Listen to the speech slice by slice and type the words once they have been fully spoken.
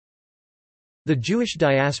The Jewish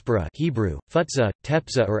diaspora Hebrew, futza,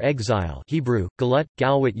 tepza or exile Hebrew, galut,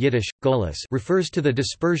 galwat Yiddish, golas refers to the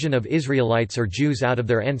dispersion of Israelites or Jews out of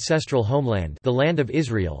their ancestral homeland, the Land of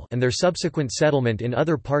Israel, and their subsequent settlement in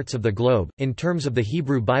other parts of the globe. In terms of the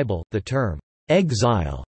Hebrew Bible, the term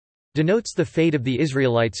exile denotes the fate of the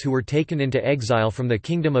Israelites who were taken into exile from the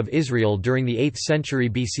Kingdom of Israel during the 8th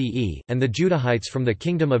century BCE, and the Judahites from the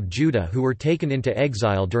Kingdom of Judah who were taken into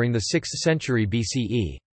exile during the 6th century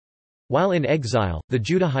BCE. While in exile, the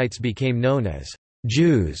Judahites became known as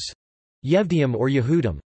Jews, Yevdiim or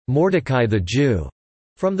Yehudim, Mordecai the Jew,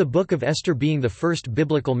 from the Book of Esther being the first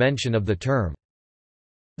biblical mention of the term.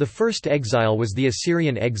 The first exile was the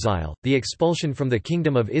Assyrian exile, the expulsion from the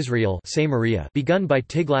Kingdom of Israel Samaria begun by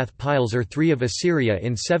Tiglath-Pileser III of Assyria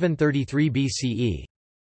in 733 BCE.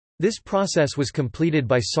 This process was completed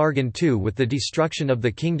by Sargon II with the destruction of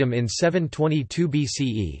the kingdom in 722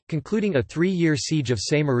 BCE, concluding a 3-year siege of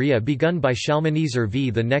Samaria begun by Shalmaneser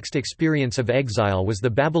V. The next experience of exile was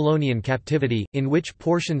the Babylonian captivity, in which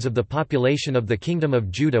portions of the population of the Kingdom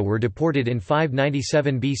of Judah were deported in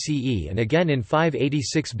 597 BCE and again in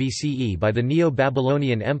 586 BCE by the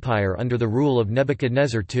Neo-Babylonian Empire under the rule of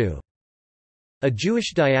Nebuchadnezzar II. A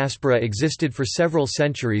Jewish diaspora existed for several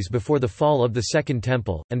centuries before the fall of the Second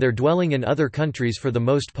Temple, and their dwelling in other countries for the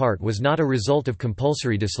most part was not a result of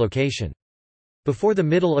compulsory dislocation. Before the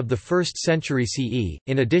middle of the 1st century CE,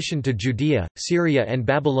 in addition to Judea, Syria and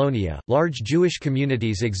Babylonia, large Jewish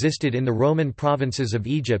communities existed in the Roman provinces of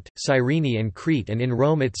Egypt, Cyrene and Crete and in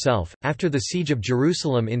Rome itself. After the siege of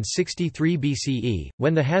Jerusalem in 63 BCE,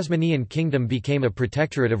 when the Hasmonean kingdom became a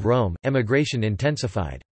protectorate of Rome, emigration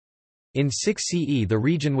intensified. In 6 CE the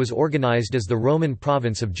region was organized as the Roman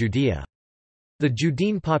province of Judea. The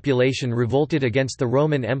Judean population revolted against the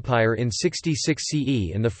Roman Empire in 66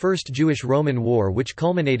 CE in the First Jewish-Roman War, which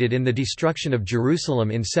culminated in the destruction of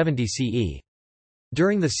Jerusalem in 70 CE.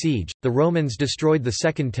 During the siege, the Romans destroyed the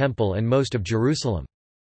Second Temple and most of Jerusalem.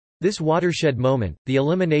 This watershed moment, the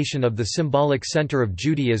elimination of the symbolic center of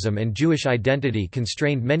Judaism and Jewish identity,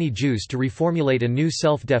 constrained many Jews to reformulate a new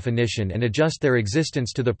self-definition and adjust their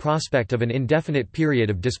existence to the prospect of an indefinite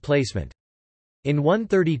period of displacement. In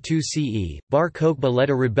 132 CE, Bar Kokhba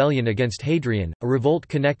led a rebellion against Hadrian, a revolt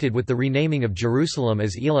connected with the renaming of Jerusalem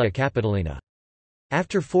as Aelia Capitolina.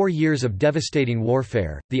 After 4 years of devastating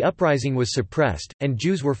warfare, the uprising was suppressed, and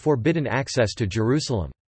Jews were forbidden access to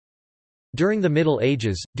Jerusalem. During the Middle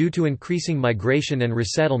Ages, due to increasing migration and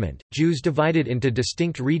resettlement, Jews divided into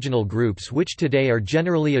distinct regional groups which today are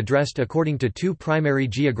generally addressed according to 2 primary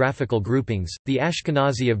geographical groupings, the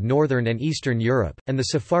Ashkenazi of Northern and Eastern Europe, and the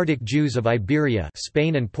Sephardic Jews of Iberia,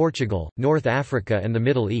 Spain and Portugal, North Africa and the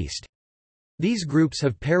Middle East. These groups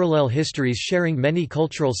have parallel histories sharing many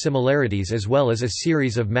cultural similarities as well as a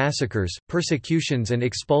series of massacres, persecutions and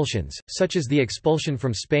expulsions, such as the expulsion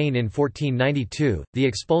from Spain in 1492, the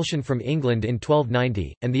expulsion from England in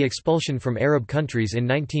 1290, and the expulsion from Arab countries in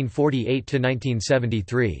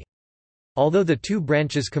 1948–1973. Although the 2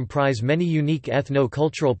 branches comprise many unique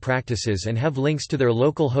ethno-cultural practices and have links to their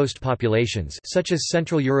local host populations such as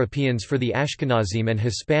Central Europeans for the Ashkenazim and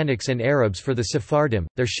Hispanics and Arabs for the Sephardim,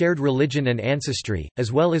 their shared religion and ancestry,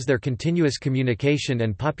 as well as their continuous communication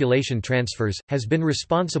and population transfers, has been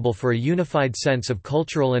responsible for a unified sense of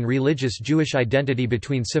cultural and religious Jewish identity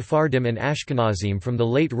between Sephardim and Ashkenazim from the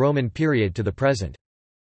late Roman period to the present.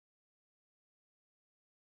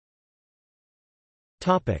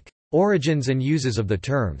 Origins and uses of the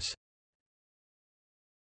terms.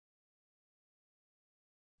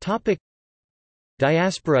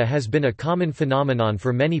 Diaspora has been a common phenomenon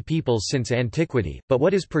for many peoples since antiquity, but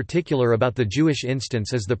what is particular about the Jewish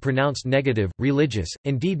instance is the pronounced negative, religious,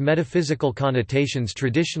 indeed metaphysical connotations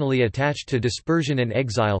traditionally attached to dispersion and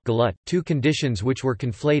exile, galut, 2 conditions which were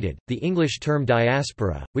conflated, the English term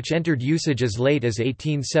diaspora, which entered usage as late as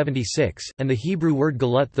 1876, and the Hebrew word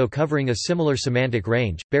galut, though covering a similar semantic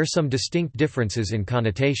range, bear some distinct differences in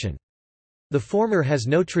connotation. The former has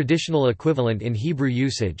no traditional equivalent in Hebrew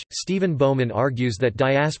usage. Stephen Bowman argues that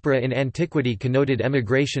diaspora in antiquity connoted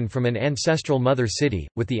emigration from an ancestral mother city,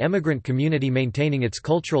 with the emigrant community maintaining its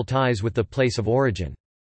cultural ties with the place of origin.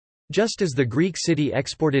 Just as the Greek city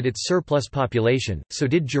exported its surplus population, so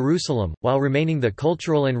did Jerusalem, while remaining the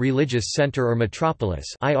cultural and religious center or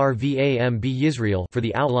metropolis for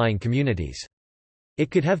the outlying communities.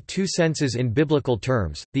 It could have 2 senses in biblical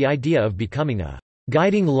terms, the idea of becoming a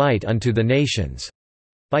guiding light unto the nations,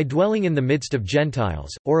 by dwelling in the midst of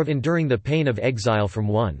Gentiles, or of enduring the pain of exile from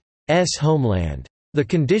one's homeland. The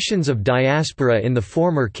conditions of diaspora in the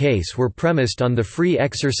former case were premised on the free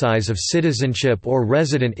exercise of citizenship or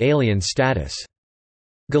resident alien status.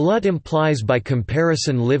 Galut implies by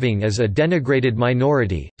comparison living as a denigrated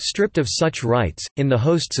minority, stripped of such rights, in the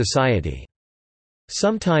host society.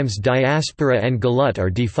 Sometimes diaspora and galut are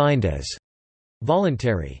defined as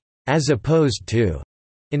voluntary, as opposed to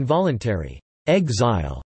involuntary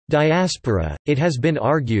exile. Diaspora, it has been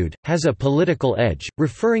argued, has a political edge,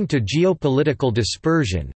 referring to geopolitical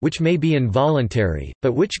dispersion, which may be involuntary,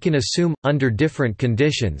 but which can assume, under different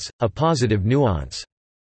conditions, a positive nuance.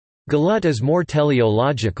 Galut is more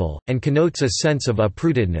teleological, and connotes a sense of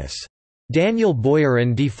uprootedness. Daniel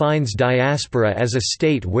Boyarin defines diaspora as a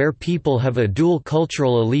state where people have a dual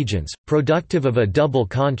cultural allegiance, productive of a double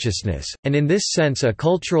consciousness, and in this sense a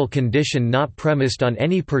cultural condition not premised on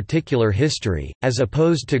any particular history, as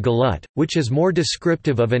opposed to galut, which is more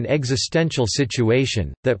descriptive of an existential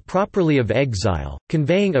situation, that properly of exile,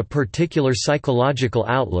 conveying a particular psychological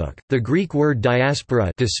outlook. The Greek word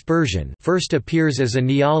diaspora, dispersion, first appears as a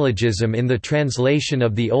neologism in the translation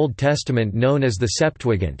of the Old Testament known as the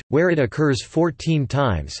Septuagint, where it occurs 14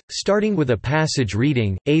 times, starting with a passage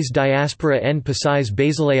reading, As diaspora en pacis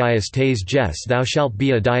basileias tes jes thou shalt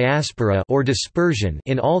be a diaspora or dispersion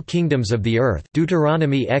in all kingdoms of the earth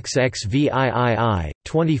Deuteronomy XXVII,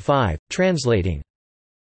 25, translating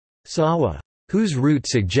Sawa, whose root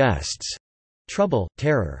suggests trouble,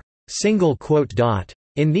 terror.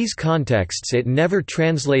 In these contexts it never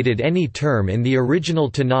translated any term in the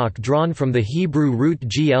original Tanakh drawn from the Hebrew root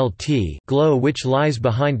glt glow which lies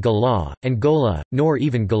behind galah, and gola, nor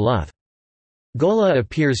even galuth. Gola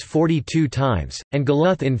appears 42 times, and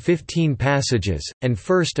galuth in 15 passages, and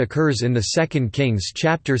first occurs in the 2 Kings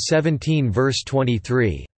chapter 17 verse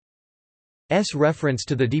 23. Reference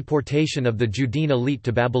to the deportation of the Judean elite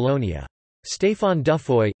to Babylonia. Stéphane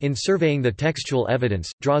Duffoy, in surveying the textual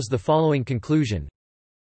evidence, draws the following conclusion.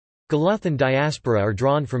 Galuth and diaspora are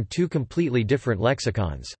drawn from two completely different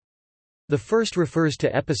lexicons. The first refers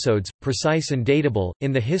to episodes, precise and datable,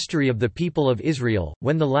 in the history of the people of Israel,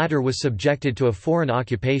 when the latter was subjected to a foreign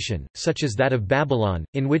occupation, such as that of Babylon,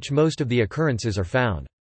 in which most of the occurrences are found.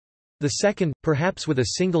 The second, perhaps with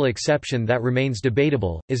a single exception that remains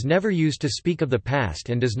debatable, is never used to speak of the past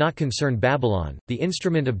and does not concern Babylon. The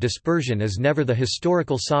instrument of dispersion is never the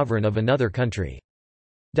historical sovereign of another country.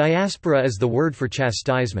 Diaspora is the word for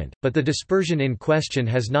chastisement, but the dispersion in question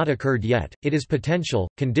has not occurred yet. It is potential,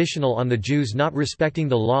 conditional on the Jews not respecting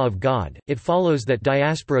the law of God. It follows that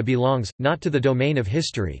diaspora belongs, not to the domain of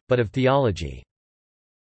history, but of theology.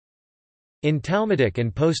 In Talmudic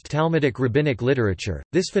and post-Talmudic rabbinic literature,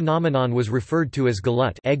 this phenomenon was referred to as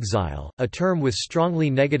galut, exile, a term with strongly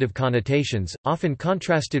negative connotations, often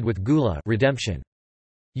contrasted with gula, redemption.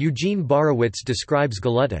 Eugene Borowitz describes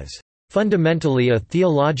galut as fundamentally a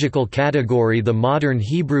theological category. The modern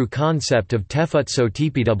Hebrew concept of tefutso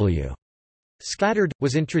tpw. Scattered,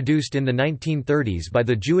 was introduced in the 1930s by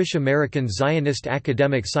the Jewish-American Zionist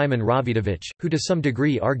academic Simon Ravitovich, who to some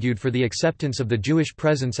degree argued for the acceptance of the Jewish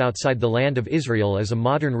presence outside the land of Israel as a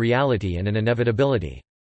modern reality and an inevitability.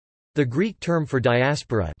 The Greek term for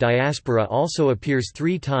diaspora also appears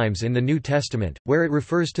 3 times in the New Testament, where it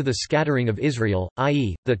refers to the scattering of Israel,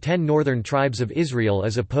 i.e., the 10 northern tribes of Israel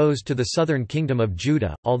as opposed to the southern kingdom of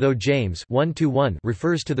Judah, although James 1:1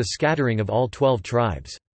 refers to the scattering of all 12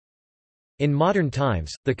 tribes. In modern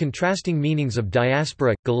times, the contrasting meanings of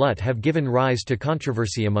diaspora, galut have given rise to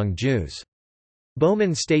controversy among Jews.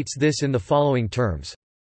 Bowman states this in the following terms.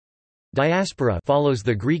 Diaspora follows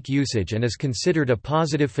the Greek usage and is considered a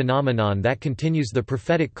positive phenomenon that continues the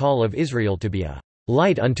prophetic call of Israel to be a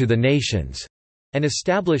light unto the nations, and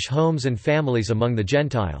establish homes and families among the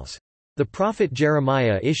Gentiles. The prophet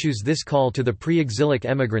Jeremiah issues this call to the pre-exilic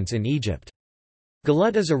emigrants in Egypt.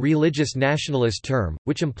 Galut is a religious nationalist term,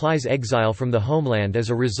 which implies exile from the homeland as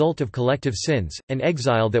a result of collective sins, an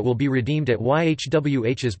exile that will be redeemed at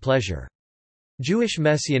Yhwh's pleasure. Jewish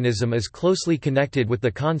messianism is closely connected with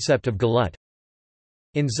the concept of galut.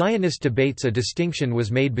 In Zionist debates a distinction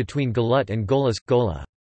was made between galut and gola.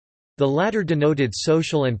 The latter denoted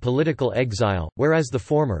social and political exile, whereas the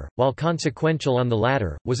former, while consequential on the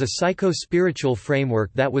latter, was a psycho-spiritual framework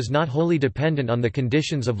that was not wholly dependent on the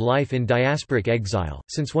conditions of life in diasporic exile,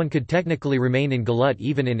 since one could technically remain in galut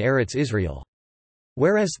even in Eretz Israel.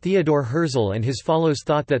 Whereas Theodor Herzl and his followers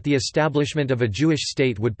thought that the establishment of a Jewish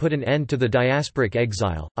state would put an end to the diasporic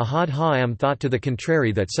exile, Ahad Ha'am thought to the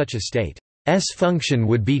contrary that such a state's function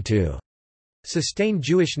would be to sustain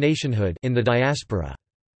Jewish nationhood in the diaspora.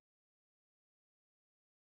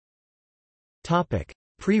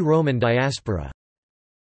 Pre-Roman diaspora.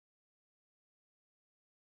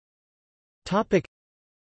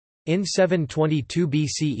 In 722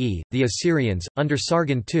 BCE, the Assyrians, under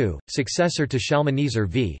Sargon II, successor to Shalmaneser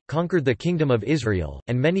V, conquered the Kingdom of Israel,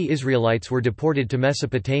 and many Israelites were deported to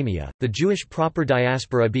Mesopotamia. The Jewish proper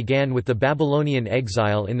diaspora began with the Babylonian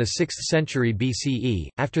exile in the 6th century BCE,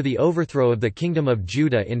 after the overthrow of the Kingdom of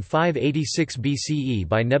Judah in 586 BCE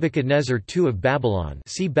by Nebuchadnezzar II of Babylon,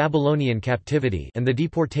 see Babylonian captivity, and the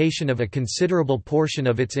deportation of a considerable portion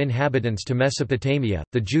of its inhabitants to Mesopotamia.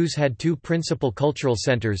 The Jews had two principal cultural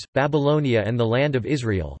centers, Babylonia and the Land of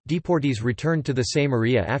Israel. Deportees returned to the same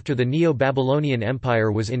area after the Neo-Babylonian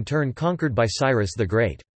Empire was in turn conquered by Cyrus the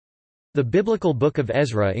Great. The biblical Book of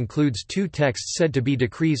Ezra includes two texts said to be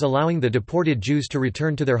decrees allowing the deported Jews to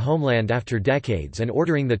return to their homeland after decades and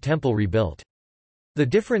ordering the temple rebuilt. The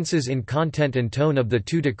differences in content and tone of the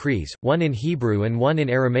two decrees, one in Hebrew and one in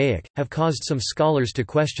Aramaic, have caused some scholars to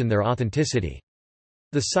question their authenticity.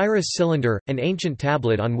 The Cyrus Cylinder, an ancient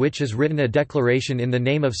tablet on which is written a declaration in the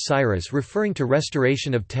name of Cyrus referring to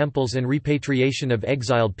restoration of temples and repatriation of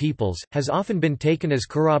exiled peoples, has often been taken as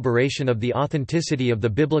corroboration of the authenticity of the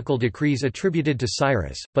biblical decrees attributed to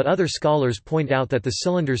Cyrus, but other scholars point out that the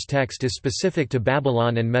Cylinder's text is specific to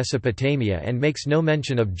Babylon and Mesopotamia and makes no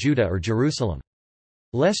mention of Judah or Jerusalem.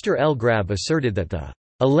 Lester L. Grab asserted that the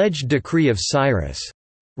alleged decree of Cyrus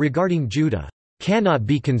regarding Judah cannot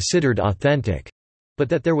be considered authentic, but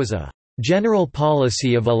that there was a general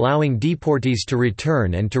policy of allowing deportees to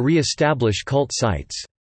return and to re-establish cult sites.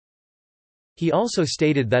 He also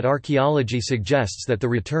stated that archaeology suggests that the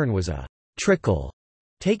return was a trickle,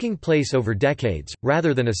 taking place over decades,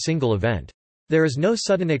 rather than a single event. There is no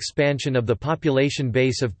sudden expansion of the population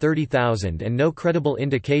base of 30,000 and no credible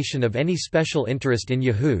indication of any special interest in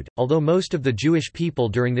Yehud, although most of the Jewish people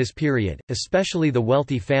during this period, especially the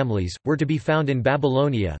wealthy families, were to be found in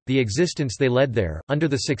Babylonia. The existence they led there, under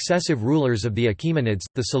the successive rulers of the Achaemenids,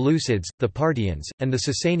 the Seleucids, the Parthians, and the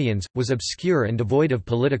Sasanians, was obscure and devoid of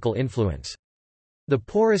political influence. The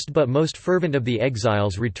poorest but most fervent of the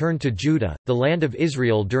exiles returned to Judah, the land of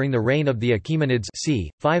Israel during the reign of the Achaemenids c.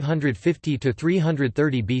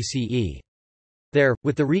 550–330 BCE. There,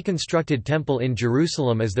 with the reconstructed temple in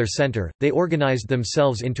Jerusalem as their center, they organized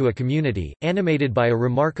themselves into a community, animated by a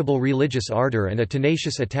remarkable religious ardor and a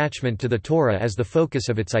tenacious attachment to the Torah as the focus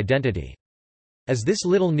of its identity. As this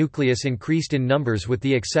little nucleus increased in numbers with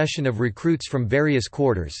the accession of recruits from various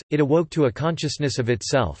quarters, it awoke to a consciousness of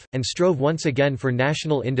itself, and strove once again for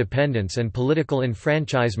national independence and political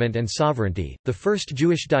enfranchisement and sovereignty. The first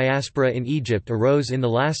Jewish diaspora in Egypt arose in the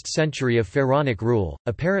last century of Pharaonic rule,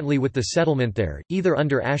 apparently with the settlement there, either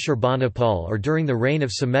under Ashurbanipal or during the reign of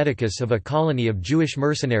Psammetichus, of a colony of Jewish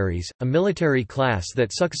mercenaries, a military class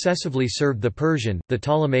that successively served the Persian, the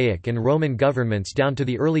Ptolemaic, and Roman governments down to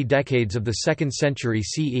the early decades of the 2nd century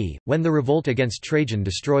CE, when the revolt against Trajan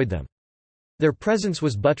destroyed them. Their presence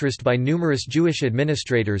was buttressed by numerous Jewish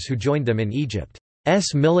administrators who joined them in Egypt's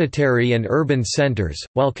military and urban centers,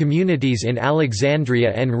 while communities in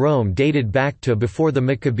Alexandria and Rome dated back to before the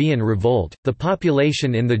Maccabean revolt. The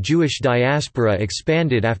population in the Jewish diaspora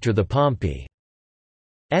expanded after the Pompey's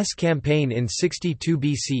campaign in 62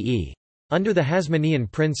 BCE. Under the Hasmonean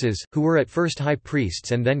princes, who were at first high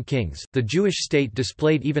priests and then kings, the Jewish state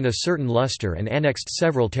displayed even a certain luster and annexed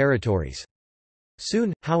several territories.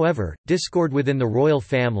 Soon, however, discord within the royal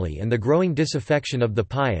family and the growing disaffection of the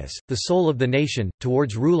pious, the soul of the nation,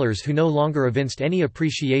 towards rulers who no longer evinced any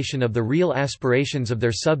appreciation of the real aspirations of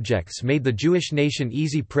their subjects made the Jewish nation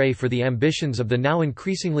easy prey for the ambitions of the now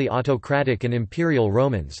increasingly autocratic and imperial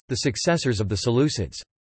Romans, the successors of the Seleucids.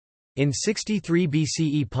 In 63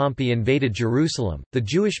 BCE Pompey invaded Jerusalem, the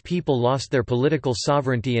Jewish people lost their political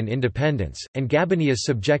sovereignty and independence, and Gabinius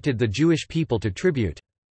subjected the Jewish people to tribute.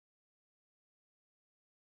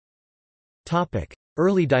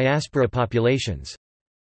 Early diaspora populations.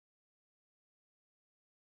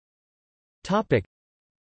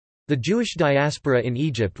 The Jewish diaspora in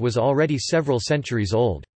Egypt was already several centuries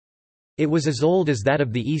old. It was as old as that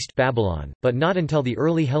of the East Babylon, but not until the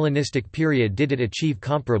early Hellenistic period did it achieve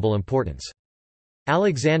comparable importance.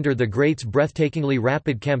 Alexander the Great's breathtakingly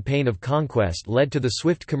rapid campaign of conquest led to the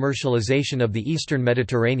swift commercialization of the eastern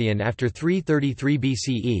Mediterranean after 333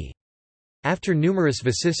 BCE. After numerous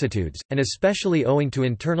vicissitudes, and especially owing to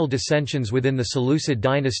internal dissensions within the Seleucid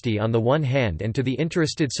dynasty on the one hand and to the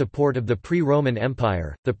interested support of the pre-Roman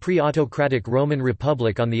Empire, the pre-autocratic Roman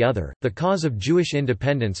Republic on the other, the cause of Jewish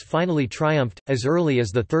independence finally triumphed. As early as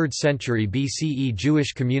the 3rd century BCE,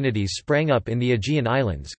 Jewish communities sprang up in the Aegean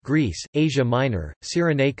Islands, Greece, Asia Minor,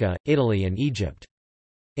 Cyrenaica, Italy and Egypt.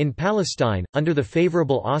 In Palestine, under the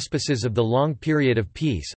favorable auspices of the long period of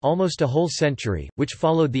peace, almost a whole century, which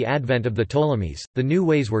followed the advent of the Ptolemies, the new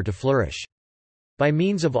ways were to flourish. By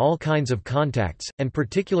means of all kinds of contacts, and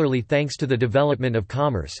particularly thanks to the development of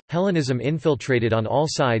commerce, Hellenism infiltrated on all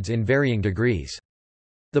sides in varying degrees.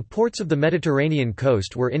 The ports of the Mediterranean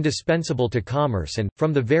coast were indispensable to commerce and,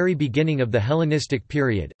 from the very beginning of the Hellenistic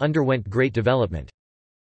period, underwent great development.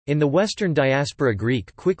 In the Western diaspora,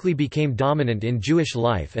 Greek quickly became dominant in Jewish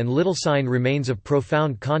life, and little sign remains of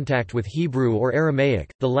profound contact with Hebrew or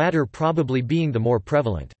Aramaic, the latter probably being the more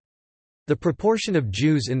prevalent. The proportion of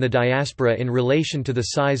Jews in the diaspora in relation to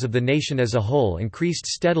the size of the nation as a whole increased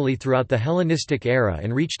steadily throughout the Hellenistic era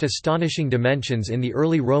and reached astonishing dimensions in the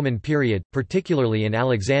early Roman period, particularly in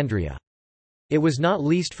Alexandria. It was not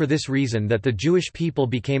least for this reason that the Jewish people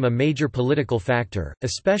became a major political factor,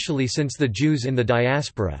 especially since the Jews in the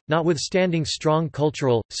diaspora, notwithstanding strong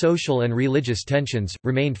cultural, social and religious tensions,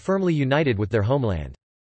 remained firmly united with their homeland.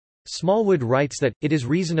 Smallwood writes that, it is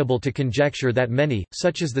reasonable to conjecture that many,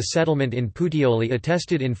 such as the settlement in Puteoli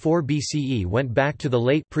attested in 4 BCE, went back to the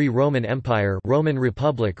late pre-Roman Empire, Roman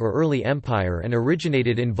Republic or early Empire, and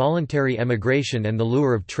originated in voluntary emigration and the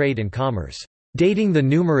lure of trade and commerce. Dating the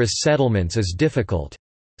numerous settlements is difficult.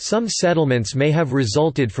 Some settlements may have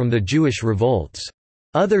resulted from the Jewish revolts.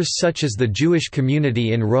 Others, such as the Jewish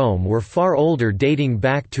community in Rome, were far older, dating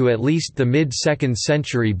back to at least the mid-2nd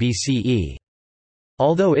century BCE.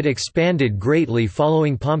 Although it expanded greatly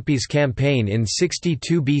following Pompey's campaign in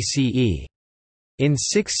 62 BCE. In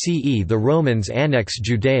 6 CE the Romans annexed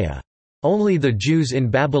Judea. Only the Jews in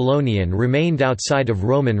Babylonian remained outside of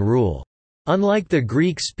Roman rule. Unlike the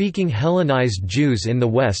Greek-speaking Hellenized Jews in the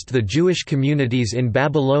West, the Jewish communities in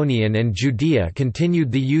Babylonian and Judea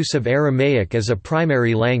continued the use of Aramaic as a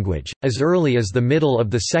primary language. As early as the middle of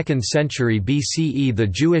the 2nd century BCE, the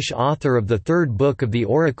Jewish author of the third book of the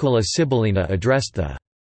Oracula Sibyllina addressed the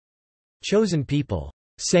chosen people,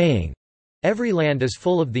 saying, "Every land is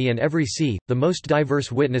full of thee, and every sea." The most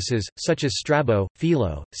diverse witnesses, such as Strabo,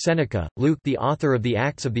 Philo, Seneca, Luke, the author of the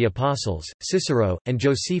Acts of the Apostles, Cicero, and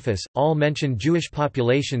Josephus, all mention Jewish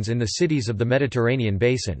populations in the cities of the Mediterranean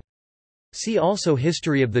basin. See also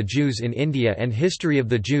History of the Jews in India and History of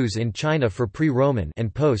the Jews in China for pre-Roman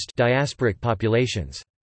and post-diasporic populations.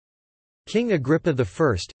 King Agrippa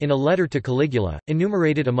I, in a letter to Caligula,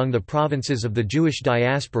 enumerated among the provinces of the Jewish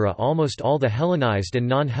diaspora almost all the Hellenized and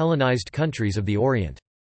non-Hellenized countries of the Orient.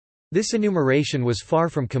 This enumeration was far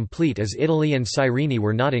from complete, as Italy and Cyrene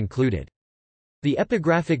were not included. The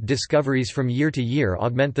epigraphic discoveries from year to year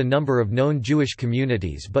augment the number of known Jewish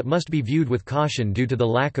communities, but must be viewed with caution due to the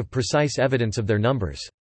lack of precise evidence of their numbers.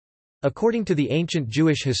 According to the ancient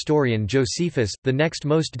Jewish historian Josephus, the next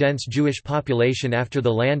most dense Jewish population after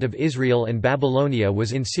the land of Israel and Babylonia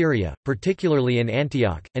was in Syria, particularly in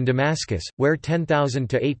Antioch, and Damascus, where 10,000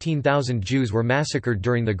 to 18,000 Jews were massacred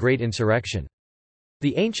during the Great Insurrection.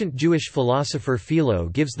 The ancient Jewish philosopher Philo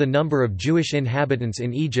gives the number of Jewish inhabitants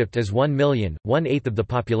in Egypt as 1 million, 1/8 of the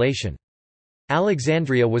population.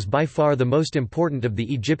 Alexandria was by far the most important of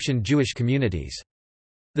the Egyptian Jewish communities.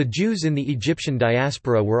 The Jews in the Egyptian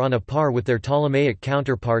diaspora were on a par with their Ptolemaic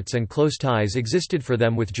counterparts, and close ties existed for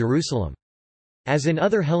them with Jerusalem. As in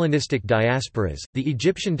other Hellenistic diasporas, the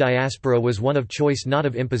Egyptian diaspora was one of choice, not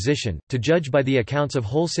of imposition. To judge by the accounts of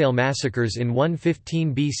wholesale massacres in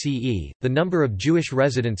 115 BCE, the number of Jewish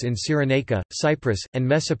residents in Cyrenaica, Cyprus, and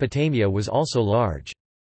Mesopotamia was also large.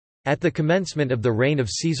 At the commencement of the reign of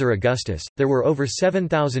Caesar Augustus, there were over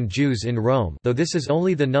 7,000 Jews in Rome, though this is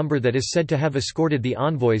only the number that is said to have escorted the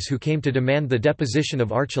envoys who came to demand the deposition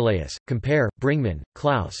of Archelaus. Compare, Bringman,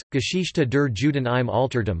 Klaus, Geschichte der Juden im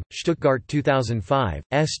Altertum, Stuttgart 2005,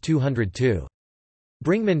 s. 202.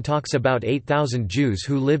 Bringman talks about 8,000 Jews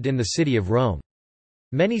who lived in the city of Rome.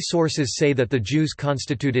 Many sources say that the Jews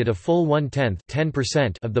constituted a full 1/10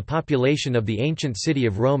 (10%) of the population of the ancient city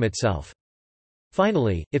of Rome itself.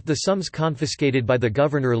 Finally, if the sums confiscated by the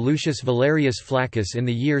governor Lucius Valerius Flaccus in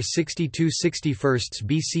the year 62–61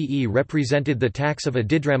 BCE represented the tax of a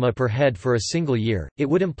didrama per head for a single year, it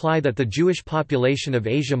would imply that the Jewish population of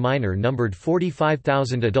Asia Minor numbered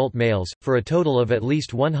 45,000 adult males, for a total of at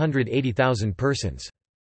least 180,000 persons.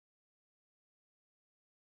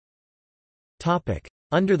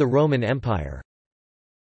 Under the Roman Empire.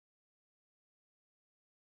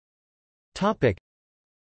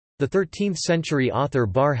 The 13th-century author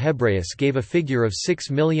Bar Hebraeus gave a figure of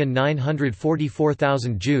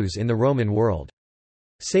 6,944,000 Jews in the Roman world.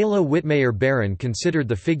 Salo Whitmayer Baron considered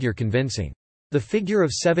the figure convincing. The figure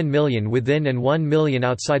of 7 million within and 1 million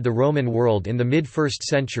outside the Roman world in the mid-1st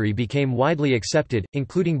century became widely accepted,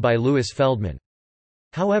 including by Louis Feldman.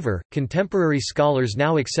 However, contemporary scholars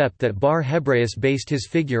now accept that Bar Hebraeus based his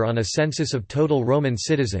figure on a census of total Roman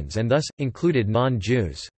citizens and thus, included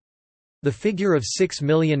non-Jews. the figure of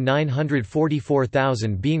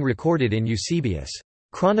 6,944,000 being recorded in Eusebius'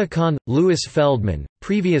 Chronicon. Louis Feldman,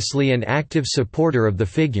 previously an active supporter of the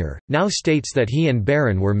figure, now states that he and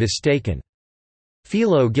Barron were mistaken.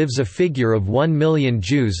 Philo gives a figure of 1 million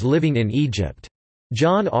Jews living in Egypt.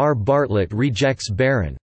 John R. Bartlett rejects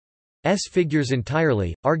Barron's figures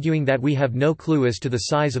entirely, arguing that we have no clue as to the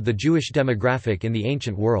size of the Jewish demographic in the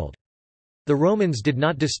ancient world. The Romans did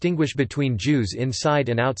not distinguish between Jews inside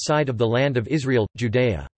and outside of the land of Israel,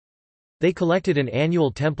 Judea. They collected an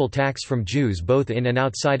annual temple tax from Jews both in and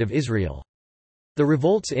outside of Israel. The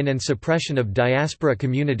revolts in and suppression of diaspora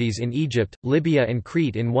communities in Egypt, Libya and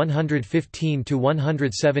Crete in 115 to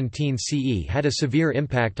 117 CE had a severe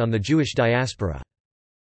impact on the Jewish diaspora.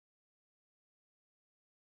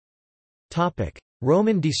 Topic: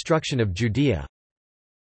 Roman destruction of Judea.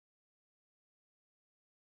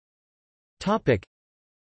 Topic: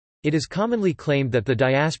 It is commonly claimed that the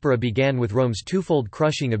diaspora began with Rome's twofold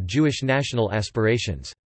crushing of Jewish national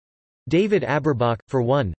aspirations. David Aberbach, for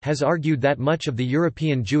one, has argued that much of the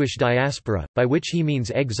European Jewish diaspora, by which he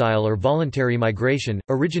means exile or voluntary migration,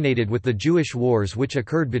 originated with the Jewish wars which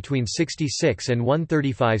occurred between 66 and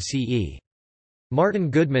 135 CE. Martin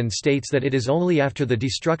Goodman states that it is only after the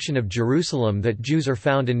destruction of Jerusalem that Jews are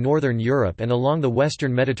found in northern Europe and along the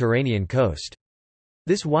western Mediterranean coast.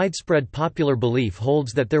 This widespread popular belief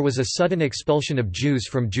holds that there was a sudden expulsion of Jews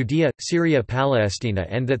from Judea, Syria, Palestina,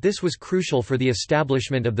 and that this was crucial for the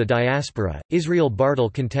establishment of the diaspora. Israel Bartle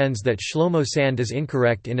contends that Shlomo Sand is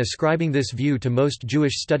incorrect in ascribing this view to most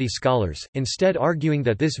Jewish study scholars, instead arguing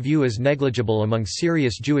that this view is negligible among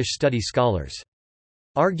serious Jewish study scholars.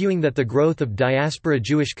 Arguing that the growth of diaspora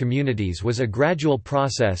Jewish communities was a gradual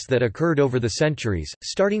process that occurred over the centuries,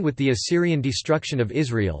 starting with the Assyrian destruction of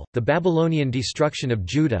Israel, the Babylonian destruction of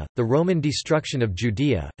Judah, the Roman destruction of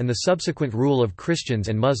Judea, and the subsequent rule of Christians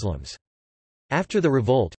and Muslims. After the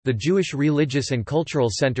revolt, the Jewish religious and cultural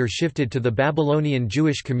center shifted to the Babylonian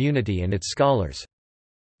Jewish community and its scholars.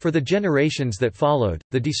 For the generations that followed,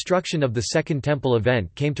 the destruction of the Second Temple event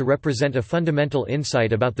came to represent a fundamental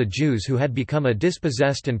insight about the Jews who had become a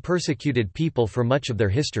dispossessed and persecuted people for much of their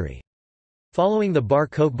history. Following the Bar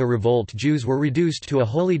Kokhba revolt, Jews were reduced to a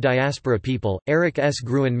wholly diaspora people. Eric S.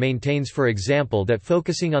 Gruen maintains, for example, that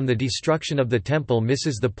focusing on the destruction of the Temple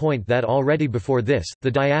misses the point that already before this, the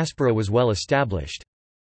diaspora was well established.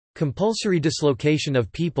 Compulsory dislocation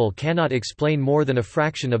of people cannot explain more than a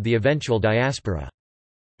fraction of the eventual diaspora.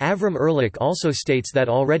 Avram Ehrlich also states that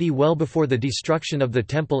already well before the destruction of the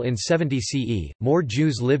Temple in 70 CE, more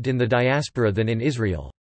Jews lived in the diaspora than in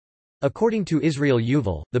Israel. According to Israel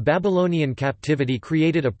Yuval, the Babylonian captivity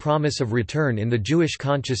created a promise of return in the Jewish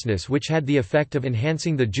consciousness which had the effect of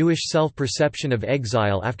enhancing the Jewish self-perception of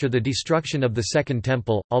exile after the destruction of the Second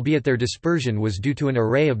Temple, albeit their dispersion was due to an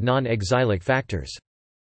array of non-exilic factors.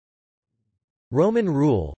 Roman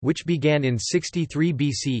rule, which began in 63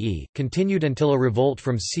 BCE, continued until a revolt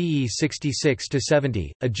from CE 66 to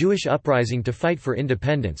 70, a Jewish uprising to fight for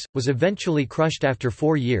independence, was eventually crushed after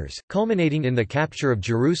 4 years, culminating in the capture of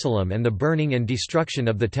Jerusalem and the burning and destruction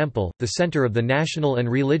of the Temple, the center of the national and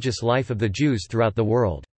religious life of the Jews throughout the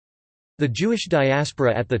world. The Jewish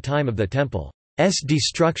diaspora at the time of the Temple's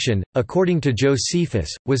destruction, according to Josephus,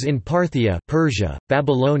 was in Parthia, Persia,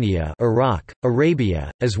 Babylonia, Iraq,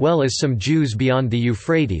 Arabia, as well as some Jews beyond the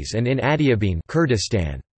Euphrates and in Adiabene,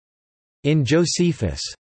 Kurdistan. In Josephus'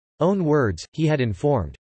 own words, he had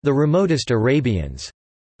informed the remotest Arabians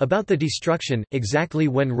about the destruction. Exactly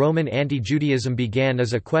when Roman anti-Judaism began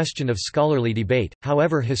is a question of scholarly debate.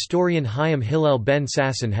 However, historian Chaim Hillel ben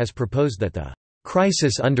Sasson has proposed that the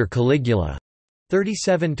crisis under Caligula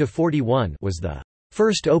 37–41 was the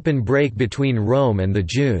first open break between Rome and the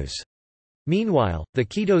Jews. Meanwhile, the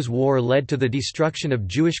Kitos War led to the destruction of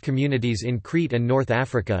Jewish communities in Crete and North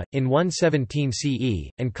Africa, in 117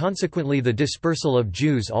 CE, and consequently the dispersal of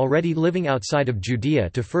Jews already living outside of Judea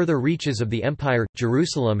to further reaches of the empire.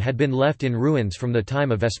 Jerusalem had been left in ruins from the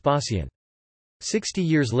time of Vespasian. 60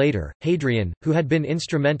 years later, Hadrian, who had been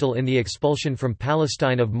instrumental in the expulsion from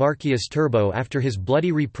Palestine of Marcius Turbo after his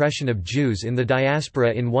bloody repression of Jews in the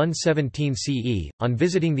diaspora in 117 CE, on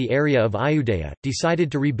visiting the area of Iudea,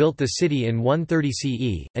 decided to rebuild the city in 130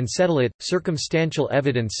 CE, and settle it, circumstantial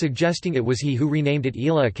evidence suggesting it was he who renamed it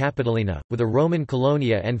Aelia Capitolina, with a Roman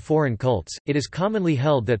colonia and foreign cults. It is commonly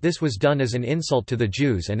held that this was done as an insult to the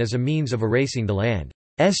Jews and as a means of erasing the land.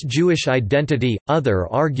 Jewish identity. Other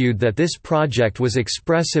argued that this project was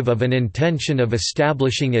expressive of an intention of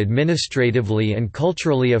establishing administratively and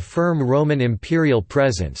culturally a firm Roman imperial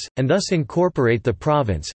presence, and thus incorporate the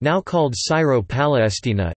province, now called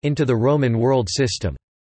Syro-Palestina, into the Roman world system.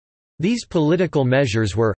 These political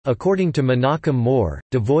measures were, according to Menachem More,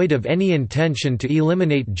 devoid of any intention to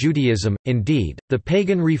eliminate Judaism. Indeed, the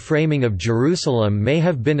pagan reframing of Jerusalem may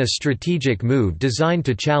have been a strategic move designed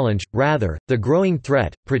to challenge, rather, the growing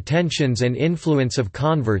threat, pretensions, and influence of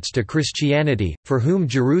converts to Christianity, for whom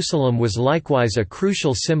Jerusalem was likewise a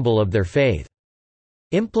crucial symbol of their faith.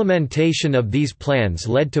 Implementation of these plans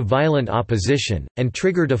led to violent opposition, and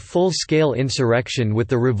triggered a full-scale insurrection with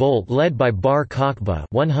the revolt led by Bar Kokhba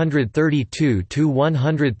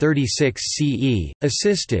 132–136 CE,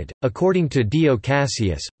 assisted, according to Dio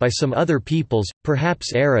Cassius, by some other peoples,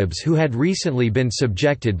 perhaps Arabs who had recently been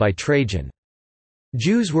subjected by Trajan.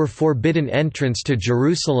 Jews were forbidden entrance to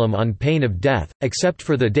Jerusalem on pain of death, except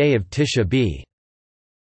for the day of Tisha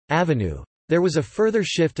B'Av. There was a further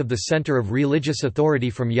shift of the center of religious authority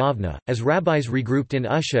from Yavne, as rabbis regrouped in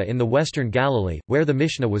Usha in the western Galilee, where the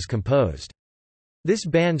Mishnah was composed. This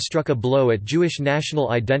ban struck a blow at Jewish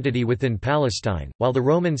national identity within Palestine, while the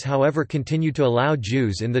Romans however continued to allow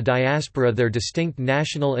Jews in the diaspora their distinct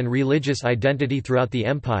national and religious identity throughout the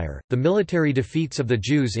empire. The military defeats of the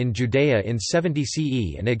Jews in Judea in 70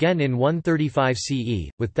 CE and again in 135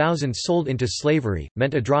 CE, with thousands sold into slavery,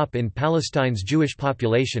 meant a drop in Palestine's Jewish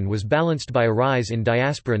population was balanced by a rise in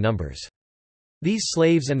diaspora numbers. These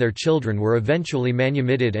slaves and their children were eventually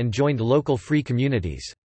manumitted and joined local free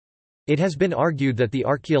communities. It has been argued that the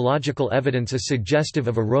archaeological evidence is suggestive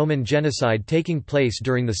of a Roman genocide taking place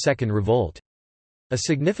during the Second Revolt. A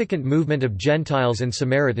significant movement of Gentiles and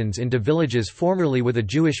Samaritans into villages formerly with a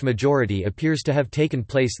Jewish majority appears to have taken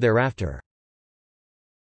place thereafter.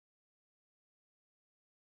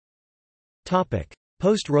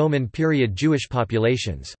 Post-Roman period Jewish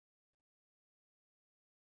populations.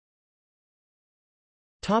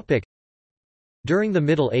 During the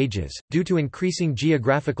Middle Ages, due to increasing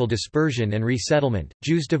geographical dispersion and resettlement,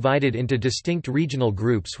 Jews divided into distinct regional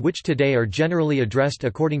groups which today are generally addressed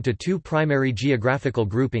according to two primary geographical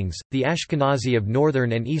groupings, the Ashkenazi of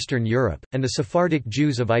northern and eastern Europe, and the Sephardic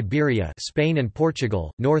Jews of Iberia, Spain and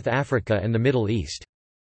Portugal, North Africa and the Middle East.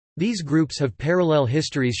 These groups have parallel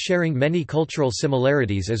histories sharing many cultural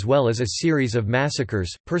similarities as well as a series of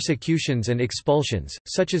massacres, persecutions and expulsions,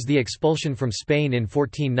 such as the expulsion from Spain in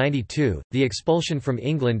 1492, the expulsion from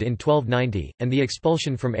England in 1290, and the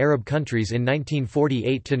expulsion from Arab countries in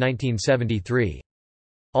 1948–1973.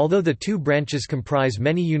 Although the two branches comprise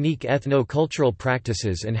many unique ethno-cultural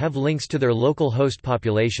practices and have links to their local host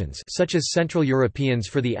populations such as Central Europeans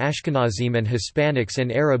for the Ashkenazim and Hispanics and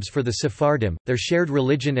Arabs for the Sephardim, their shared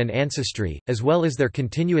religion and ancestry, as well as their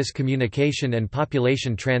continuous communication and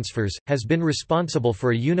population transfers, has been responsible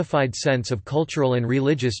for a unified sense of cultural and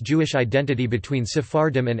religious Jewish identity between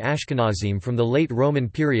Sephardim and Ashkenazim from the late Roman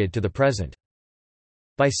period to the present.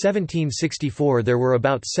 By 1764 there were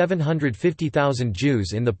about 750,000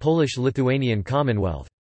 Jews in the Polish-Lithuanian Commonwealth.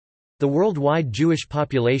 The worldwide Jewish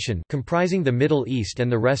population, comprising the Middle East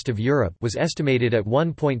and the rest of Europe, was estimated at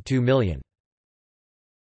 1.2 million.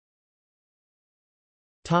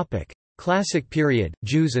 Classic period,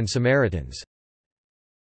 Jews and Samaritans.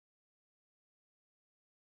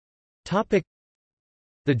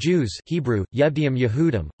 The Jews, Hebrew, Yevdiim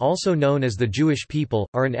Yehudim, also known as the Jewish people,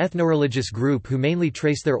 are an ethnoreligious group who mainly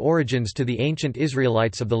trace their origins to the ancient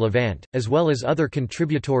Israelites of the Levant, as well as other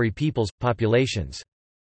contributory peoples, populations.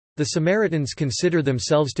 The Samaritans consider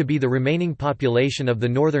themselves to be the remaining population of the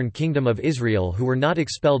northern kingdom of Israel who were not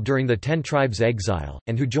expelled during the 10 tribes' exile,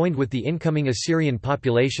 and who joined with the incoming Assyrian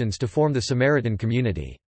populations to form the Samaritan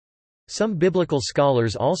community. Some biblical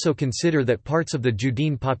scholars also consider that parts of the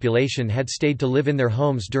Judean population had stayed to live in their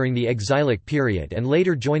homes during the exilic period and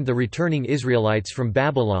later joined the returning Israelites from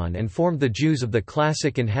Babylon and formed the Jews of the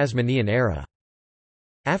Classic and Hasmonean era.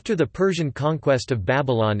 After the Persian conquest of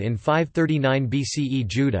Babylon in 539 BCE,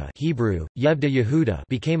 Judah, Hebrew, Yevda Yehuda,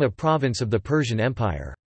 became a province of the Persian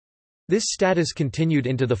Empire. This status continued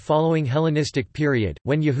into the following Hellenistic period,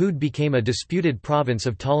 when Yehud became a disputed province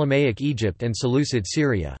of Ptolemaic Egypt and Seleucid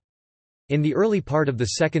Syria. In the early part of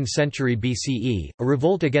the 2nd century BCE, a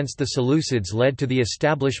revolt against the Seleucids led to the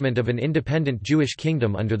establishment of an independent Jewish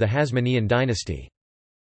kingdom under the Hasmonean dynasty.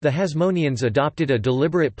 The Hasmoneans adopted a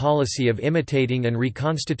deliberate policy of imitating and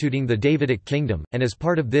reconstituting the Davidic kingdom, and as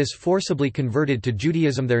part of this forcibly converted to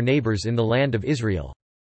Judaism their neighbors in the land of Israel.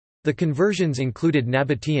 The conversions included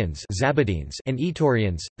Nabateans and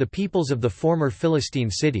Etorians, the peoples of the former Philistine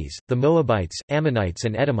cities, the Moabites, Ammonites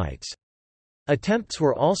and Edomites. Attempts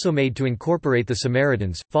were also made to incorporate the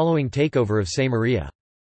Samaritans, following takeover of Samaria.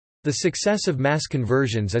 The success of mass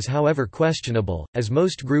conversions is however questionable, as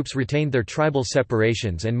most groups retained their tribal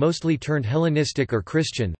separations and mostly turned Hellenistic or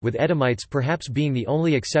Christian, with Edomites perhaps being the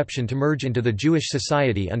only exception to merge into the Jewish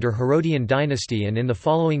society under Herodian dynasty and in the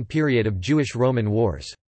following period of Jewish-Roman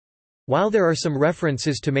wars. While there are some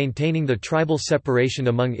references to maintaining the tribal separation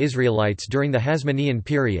among Israelites during the Hasmonean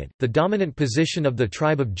period, the dominant position of the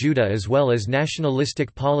tribe of Judah as well as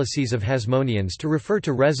nationalistic policies of Hasmoneans to refer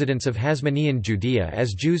to residents of Hasmonean Judea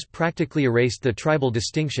as Jews practically erased the tribal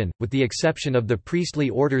distinction, with the exception of the priestly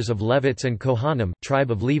orders of Levites and Kohanim, tribe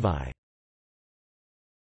of Levi.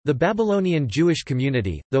 The Babylonian Jewish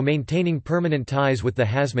community, though maintaining permanent ties with the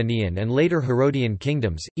Hasmonean and later Herodian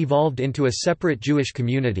kingdoms, evolved into a separate Jewish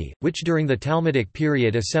community, which during the Talmudic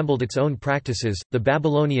period assembled its own practices, the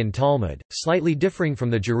Babylonian Talmud, slightly differing from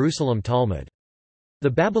the Jerusalem Talmud. The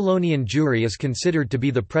Babylonian Jewry is considered to be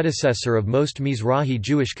the predecessor of most Mizrahi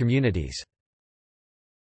Jewish communities.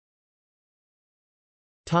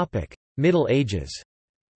 Middle Ages.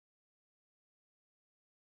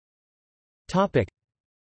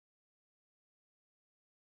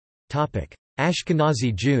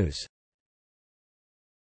 Ashkenazi Jews.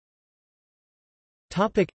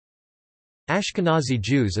 Ashkenazi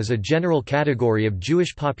Jews is a general category of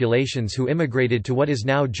Jewish populations who immigrated to what is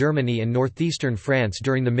now Germany and northeastern France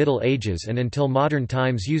during the Middle Ages and until modern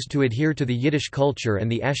times used to adhere to the Yiddish culture and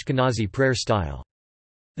the Ashkenazi prayer style.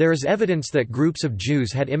 There is evidence that groups of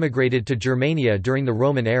Jews had immigrated to Germania during the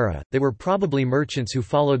Roman era. They were probably merchants who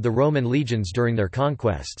followed the Roman legions during their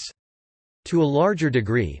conquests. To a larger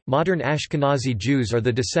degree, modern Ashkenazi Jews are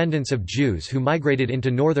the descendants of Jews who migrated into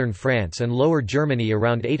northern France and lower Germany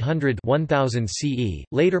around 800–1000 CE,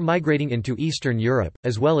 later migrating into Eastern Europe,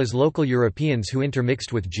 as well as local Europeans who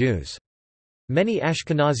intermixed with Jews. Many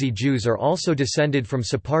Ashkenazi Jews are also descended from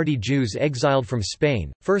Sephardi Jews exiled from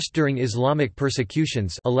Spain, first during Islamic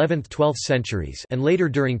persecutions 11th–12th centuries and later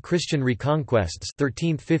during Christian reconquests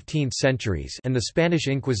 13th–15th centuries and the Spanish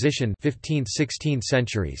Inquisition 15th–16th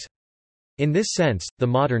centuries. In this sense, the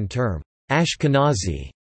modern term, Ashkenazi,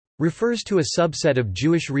 refers to a subset of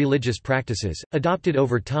Jewish religious practices, adopted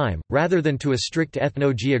over time, rather than to a strict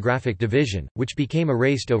ethno-geographic division, which became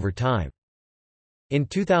erased over time. In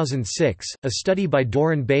 2006, a study by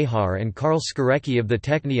Doron Behar and Karl Skorecki of the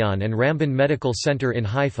Technion and Rambin Medical Center in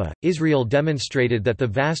Haifa, Israel demonstrated that the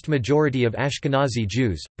vast majority of Ashkenazi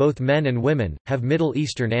Jews, both men and women, have Middle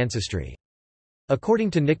Eastern ancestry.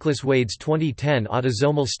 According to Nicholas Wade's 2010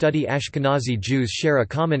 autosomal study, Ashkenazi Jews share a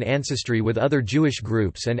common ancestry with other Jewish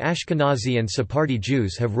groups, and Ashkenazi and Sephardi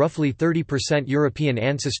Jews have roughly 30% European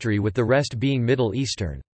ancestry, with the rest being Middle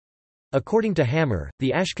Eastern. According to Hammer,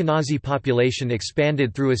 the Ashkenazi population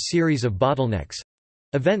expanded through a series of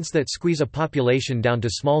bottlenecks—events that squeeze a population down to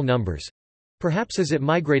small numbers—perhaps as it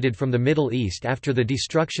migrated from the Middle East after the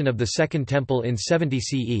destruction of the Second Temple in 70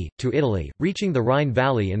 CE, to Italy, reaching the Rhine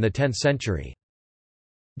Valley in the 10th century.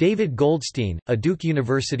 David Goldstein, a Duke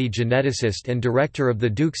University geneticist and director of the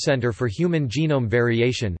Duke Center for Human Genome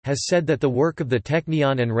Variation, has said that the work of the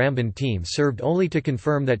Technion and Rambin team served only to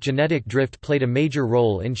confirm that genetic drift played a major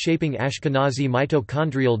role in shaping Ashkenazi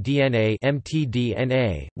mitochondrial DNA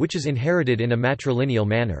 (mtDNA), which is inherited in a matrilineal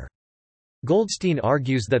manner. Goldstein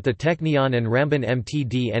argues that the Technion and Rambin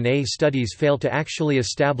mtDNA studies fail to actually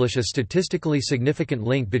establish a statistically significant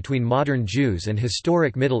link between modern Jews and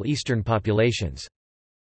historic Middle Eastern populations.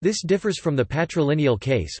 This differs from the patrilineal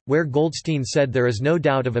case, where Goldstein said there is no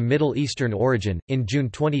doubt of a Middle Eastern origin. In June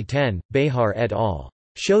 2010, Behar et al.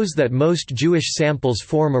 Shows that most Jewish samples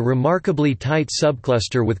form a remarkably tight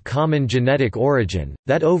subcluster with common genetic origin,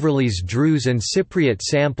 that overlays Druze and Cypriot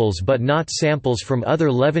samples but not samples from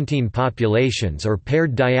other Levantine populations or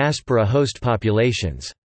paired diaspora host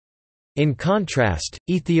populations. In contrast,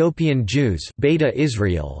 Ethiopian Jews Beta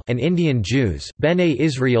Israel and Indian Jews Bene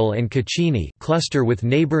Israel and Kachini cluster with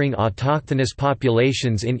neighboring autochthonous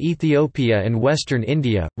populations in Ethiopia and western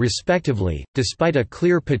India, respectively, despite a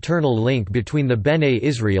clear paternal link between the Bene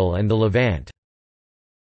Israel and the Levant.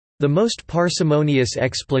 The most parsimonious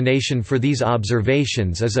explanation for these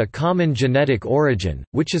observations is a common genetic origin,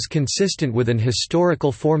 which is consistent with an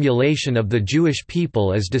historical formulation of the Jewish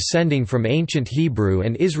people as descending from ancient Hebrew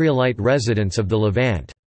and Israelite residents of the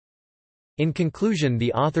Levant. In conclusion,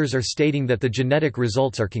 the authors are stating that the genetic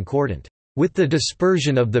results are concordant with the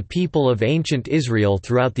dispersion of the people of ancient Israel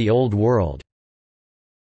throughout the Old World.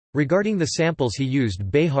 Regarding the samples he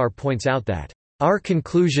used, Behar points out that our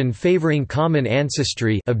conclusion favoring common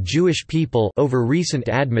ancestry of Jewish people over recent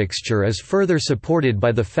admixture is further supported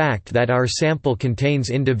by the fact that our sample contains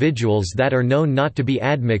individuals that are known not to be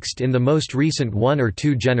admixed in the most recent 1 or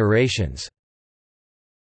 2 generations.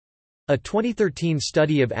 A 2013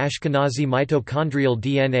 study of Ashkenazi mitochondrial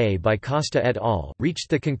DNA by Costa et al. Reached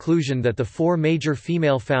the conclusion that the 4 major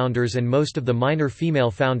female founders and most of the minor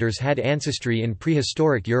female founders had ancestry in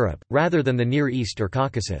prehistoric Europe, rather than the Near East or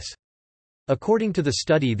Caucasus. According to the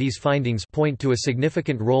study, these findings point to a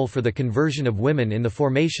significant role for the conversion of women in the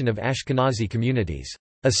formation of Ashkenazi communities.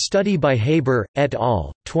 A study by Haber, et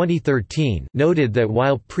al., 2013 noted that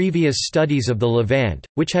while previous studies of the Levant,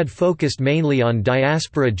 which had focused mainly on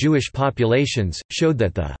diaspora Jewish populations, showed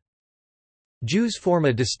that the Jews form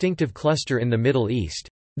a distinctive cluster in the Middle East,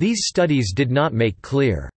 these studies did not make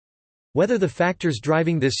clear whether the factors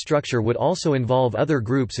driving this structure would also involve other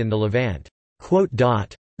groups in the Levant.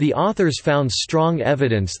 The authors found strong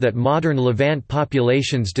evidence that modern Levant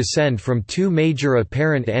populations descend from 2 major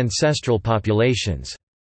apparent ancestral populations.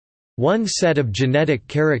 One set of genetic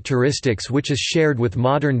characteristics which is shared with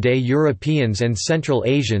modern-day Europeans and Central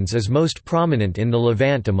Asians is most prominent in the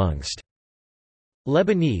Levant amongst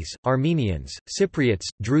Lebanese, Armenians, Cypriots,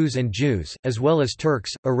 Druze and Jews, as well as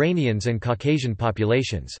Turks, Iranians and Caucasian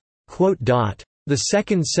populations." The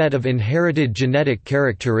second set of inherited genetic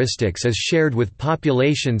characteristics is shared with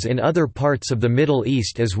populations in other parts of the Middle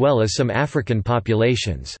East as well as some African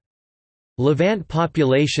populations. Levant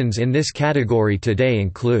populations in this category today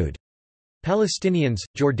include Palestinians,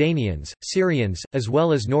 Jordanians, Syrians, as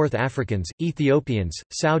well as North Africans, Ethiopians,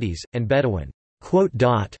 Saudis, and Bedouin."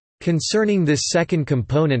 Concerning this second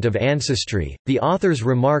component of ancestry, the authors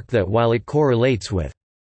remark that while it correlates with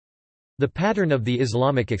the pattern of the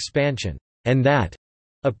Islamic expansion, and that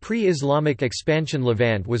a pre-Islamic expansion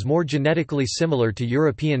Levant was more genetically similar to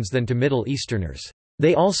Europeans than to Middle Easterners,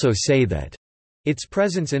 they also say that its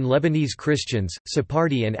presence in Lebanese Christians,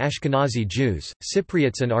 Sephardi and Ashkenazi Jews,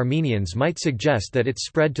 Cypriots and Armenians might suggest that its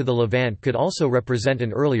spread to the Levant could also represent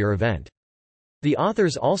an earlier event. The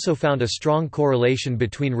authors also found a strong correlation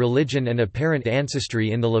between religion and apparent ancestry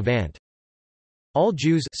in the Levant. All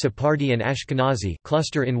Jews Sephardi and Ashkenazi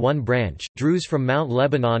cluster in one branch, Druze from Mount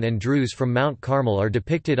Lebanon and Druze from Mount Carmel are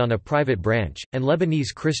depicted on a private branch, and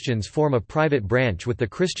Lebanese Christians form a private branch with the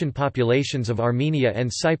Christian populations of Armenia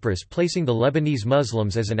and Cyprus placing the Lebanese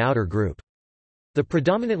Muslims as an outer group. The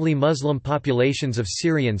predominantly Muslim populations of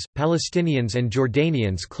Syrians, Palestinians and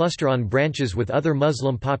Jordanians cluster on branches with other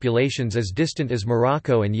Muslim populations as distant as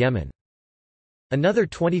Morocco and Yemen. Another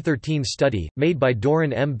 2013 study, made by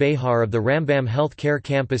Doron M. Behar of the Rambam Health Care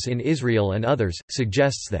Campus in Israel and others,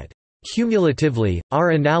 suggests that, "Cumulatively, our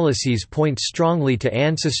analyses point strongly to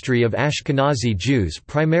ancestry of Ashkenazi Jews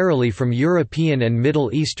primarily from European and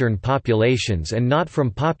Middle Eastern populations and not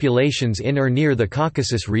from populations in or near the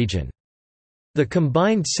Caucasus region." The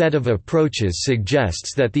combined set of approaches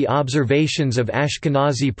suggests that the observations of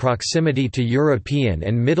Ashkenazi proximity to European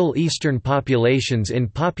and Middle Eastern populations in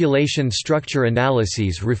population structure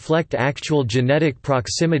analyses reflect actual genetic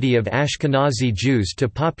proximity of Ashkenazi Jews to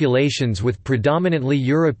populations with predominantly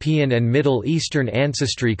European and Middle Eastern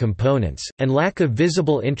ancestry components, and lack of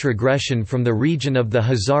visible introgression from the region of the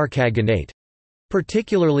Khazar Khaganate,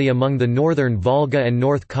 particularly among the northern Volga and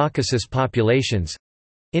North Caucasus populations,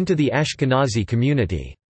 into the Ashkenazi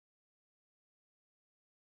community.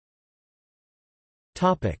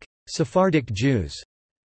 Sephardic Jews.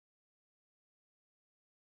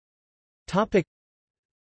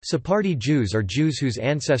 Sephardi Jews are Jews whose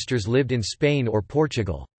ancestors lived in Spain or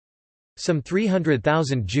Portugal. Some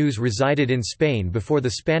 300,000 Jews resided in Spain before the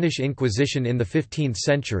Spanish Inquisition in the 15th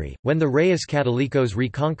century, when the Reyes Católicos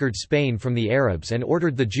reconquered Spain from the Arabs and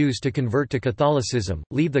ordered the Jews to convert to Catholicism,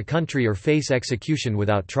 leave the country or face execution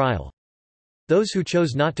without trial. Those who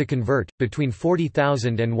chose not to convert, between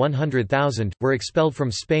 40,000 and 100,000, were expelled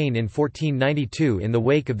from Spain in 1492 in the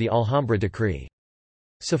wake of the Alhambra decree.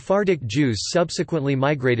 Sephardic Jews subsequently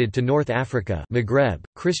migrated to North Africa, Maghreb,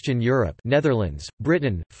 Christian Europe, Netherlands,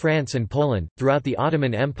 Britain, France and Poland, throughout the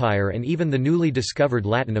Ottoman Empire and even the newly discovered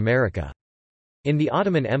Latin America. In the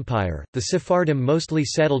Ottoman Empire, the Sephardim mostly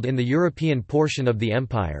settled in the European portion of the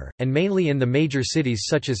empire, and mainly in the major cities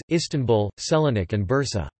such as, Istanbul, Selanik and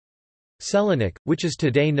Bursa. Selanik, which is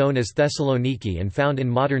today known as Thessaloniki and found in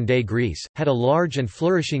modern-day Greece, had a large and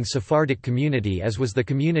flourishing Sephardic community as was the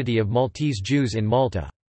community of Maltese Jews in Malta.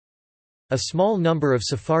 A small number of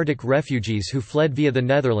Sephardic refugees who fled via the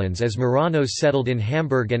Netherlands as Marranos settled in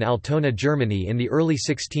Hamburg and Altona, Germany in the early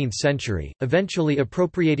 16th century, eventually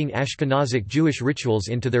appropriating Ashkenazic Jewish rituals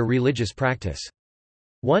into their religious practice.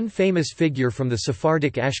 One famous figure from the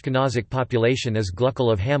Sephardic Ashkenazic population is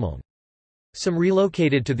Gluckel of Hameln. Some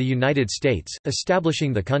relocated to the United States,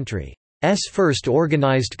 establishing the country's first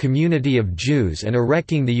organized community of Jews and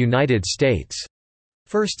erecting the United States'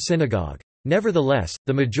 first synagogue. Nevertheless,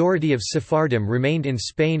 the majority of Sephardim remained in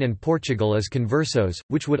Spain and Portugal as conversos,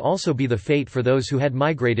 which would also be the fate for those who had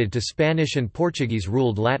migrated to Spanish and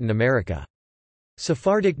Portuguese-ruled Latin America.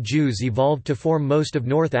 Sephardic Jews evolved to form most of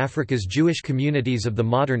North Africa's Jewish communities of the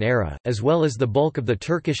modern era, as well as the bulk of the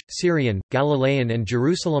Turkish, Syrian, Galilean and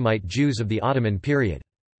Jerusalemite Jews of the Ottoman period.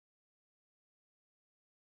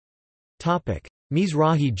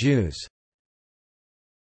 Mizrahi Jews.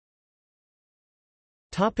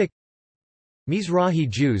 Mizrahi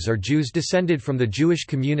Jews are Jews descended from the Jewish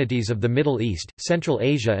communities of the Middle East, Central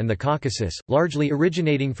Asia and the Caucasus, largely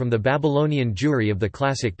originating from the Babylonian Jewry of the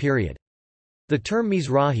Classic period. The term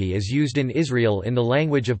Mizrahi is used in Israel in the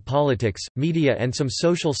language of politics, media and some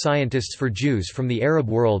social scientists for Jews from the Arab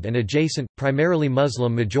world and adjacent, primarily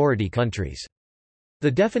Muslim-majority countries. The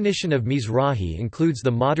definition of Mizrahi includes the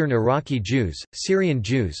modern Iraqi Jews, Syrian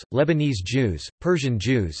Jews, Lebanese Jews, Persian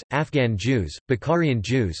Jews, Afghan Jews, Bukharian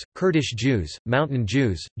Jews, Kurdish Jews, Mountain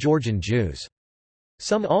Jews, Georgian Jews.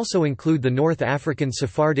 Some also include the North African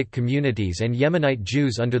Sephardic communities and Yemenite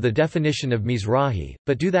Jews under the definition of Mizrahi,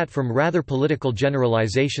 but do that from rather political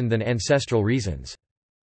generalization than ancestral reasons.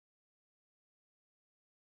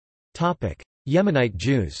 Yemenite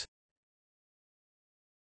Jews.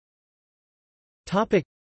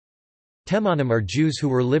 Temanim are Jews who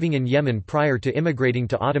were living in Yemen prior to immigrating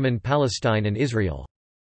to Ottoman Palestine and Israel.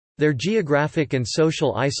 Their geographic and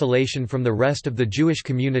social isolation from the rest of the Jewish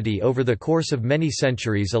community over the course of many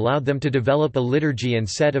centuries allowed them to develop a liturgy and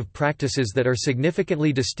set of practices that are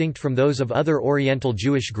significantly distinct from those of other Oriental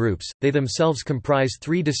Jewish groups. They themselves comprise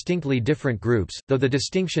three distinctly different groups, though the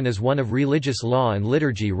distinction is one of religious law and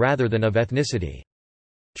liturgy rather than of ethnicity.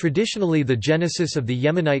 Traditionally, the genesis of the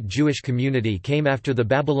Yemenite Jewish community came after the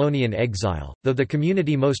Babylonian exile, though the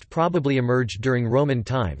community most probably emerged during Roman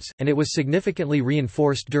times, and it was significantly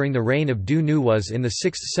reinforced during the reign of Du Nuwas in the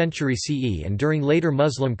 6th century CE and during later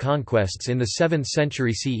Muslim conquests in the 7th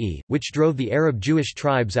century CE, which drove the Arab Jewish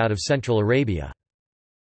tribes out of Central Arabia.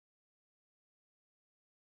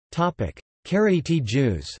 Karaite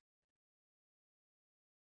Jews.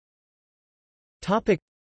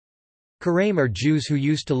 Karaim are Jews who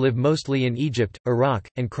used to live mostly in Egypt, Iraq,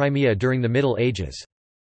 and Crimea during the Middle Ages.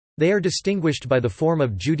 They are distinguished by the form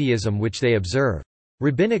of Judaism which they observe.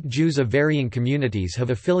 Rabbinic Jews of varying communities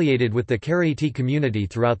have affiliated with the Karaite community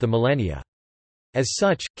throughout the millennia. As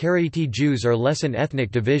such, Karaite Jews are less an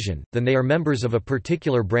ethnic division, than they are members of a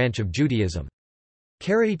particular branch of Judaism.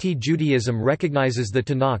 Karaite Judaism recognizes the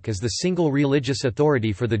Tanakh as the single religious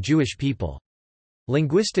authority for the Jewish people.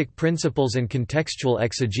 Linguistic principles and contextual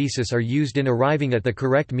exegesis are used in arriving at the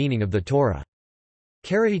correct meaning of the Torah.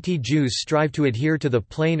 Karaite Jews strive to adhere to the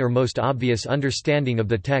plain or most obvious understanding of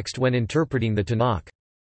the text when interpreting the Tanakh.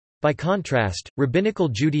 By contrast, Rabbinical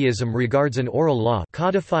Judaism regards an oral law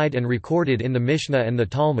codified and recorded in the Mishnah and the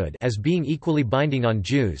Talmud as being equally binding on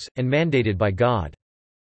Jews, and mandated by God.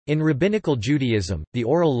 In Rabbinical Judaism, the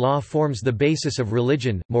oral law forms the basis of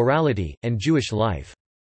religion, morality, and Jewish life.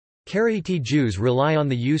 Karaite Jews rely on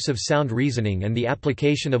the use of sound reasoning and the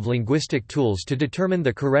application of linguistic tools to determine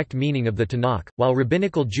the correct meaning of the Tanakh, while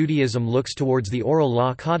Rabbinical Judaism looks towards the oral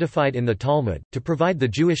law codified in the Talmud, to provide the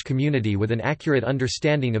Jewish community with an accurate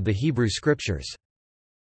understanding of the Hebrew Scriptures.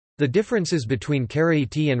 The differences between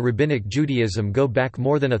Karaite and Rabbinic Judaism go back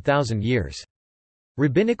more than 1,000 years.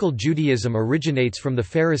 Rabbinical Judaism originates from the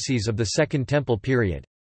Pharisees of the Second Temple period.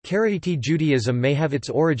 Karaite Judaism may have its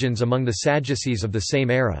origins among the Sadducees of the same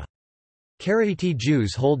era. Karaite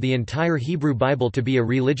Jews hold the entire Hebrew Bible to be a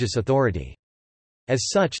religious authority. As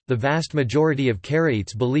such, the vast majority of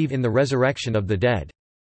Karaites believe in the resurrection of the dead.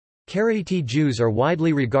 Karaite Jews are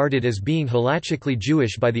widely regarded as being halachically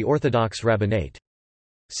Jewish by the Orthodox rabbinate.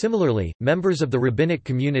 Similarly, members of the rabbinic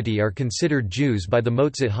community are considered Jews by the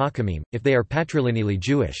Motzit Hakamim, if they are patrilineally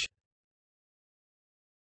Jewish.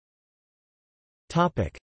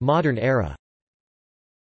 Modern era.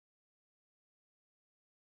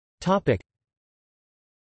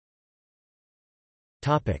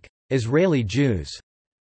 Israeli Jews.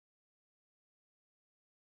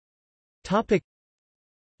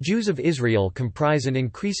 Jews of Israel comprise an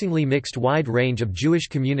increasingly mixed wide range of Jewish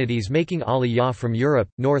communities making Aliyah from Europe,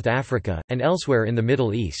 North Africa, and elsewhere in the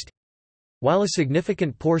Middle East. While a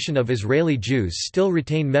significant portion of Israeli Jews still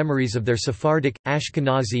retain memories of their Sephardic,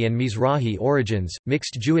 Ashkenazi and Mizrahi origins,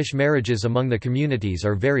 mixed Jewish marriages among the communities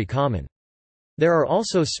are very common. There are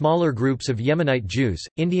also smaller groups of Yemenite Jews,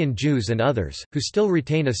 Indian Jews and others, who still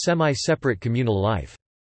retain a semi-separate communal life.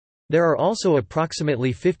 There are also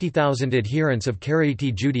approximately 50,000 adherents of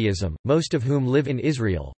Karaite Judaism, most of whom live in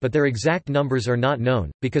Israel, but their exact numbers are not known,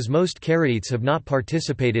 because most Karaites have not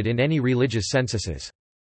participated in any religious censuses.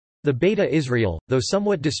 The Beta Israel, though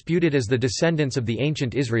somewhat disputed as the descendants of the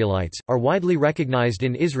ancient Israelites, are widely recognized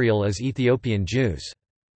in Israel as Ethiopian Jews.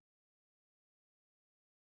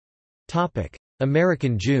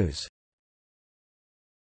 American Jews.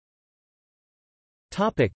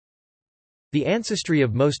 The ancestry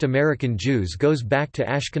of most American Jews goes back to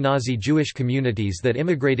Ashkenazi Jewish communities that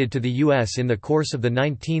immigrated to the U.S. in the course of the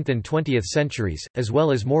 19th and 20th centuries, as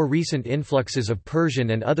well as more recent influxes of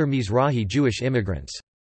Persian and other Mizrahi Jewish immigrants.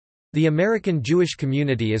 The American Jewish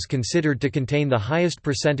community is considered to contain the highest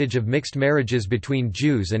percentage of mixed marriages between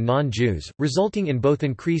Jews and non-Jews, resulting in both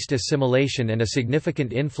increased assimilation and a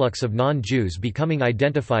significant influx of non-Jews becoming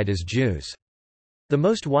identified as Jews. The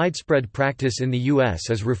most widespread practice in the U.S.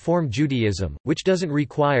 is Reform Judaism, which doesn't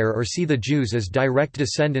require or see the Jews as direct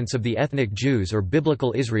descendants of the ethnic Jews or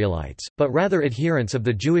biblical Israelites, but rather adherents of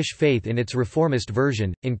the Jewish faith in its reformist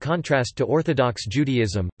version, in contrast to Orthodox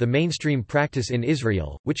Judaism, the mainstream practice in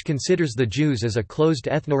Israel, which considers the Jews as a closed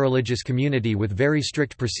ethnoreligious community with very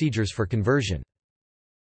strict procedures for conversion.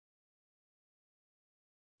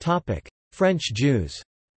 French Jews.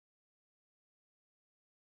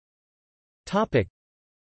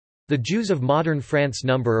 The Jews of modern France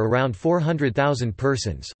number around 400,000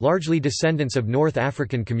 persons, largely descendants of North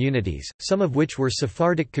African communities, some of which were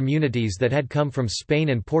Sephardic communities that had come from Spain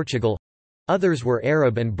and Portugal. Others were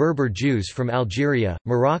Arab and Berber Jews from Algeria,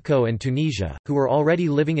 Morocco and Tunisia, who were already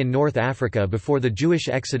living in North Africa before the Jewish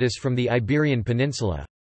exodus from the Iberian Peninsula,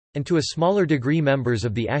 and to a smaller degree members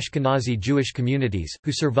of the Ashkenazi Jewish communities,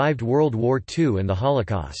 who survived World War II and the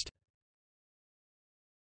Holocaust.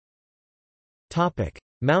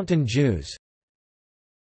 Mountain Jews.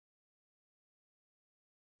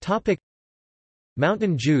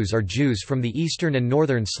 Mountain Jews are Jews from the eastern and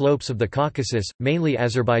northern slopes of the Caucasus, mainly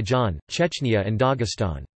Azerbaijan, Chechnya and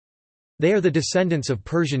Dagestan. They are the descendants of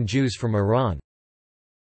Persian Jews from Iran.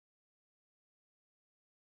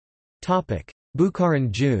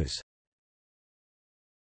 Bukharan Jews.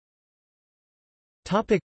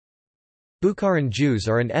 Bukharan Jews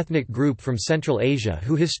are an ethnic group from Central Asia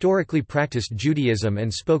who historically practiced Judaism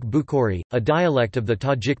and spoke Bukhari, a dialect of the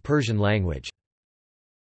Tajik Persian language.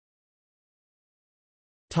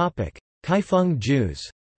 Kaifeng Jews.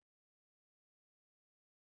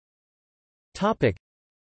 The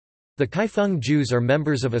Kaifeng Jews are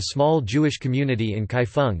members of a small Jewish community in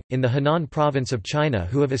Kaifeng, in the Henan province of China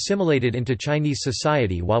who have assimilated into Chinese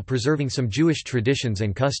society while preserving some Jewish traditions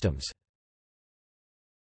and customs.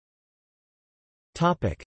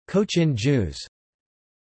 Cochin Jews.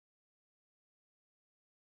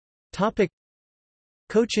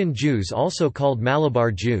 Cochin Jews, also called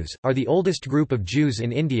Malabar Jews, are the oldest group of Jews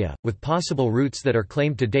in India, with possible roots that are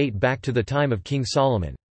claimed to date back to the time of King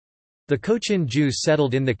Solomon. The Cochin Jews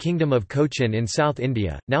settled in the Kingdom of Cochin in South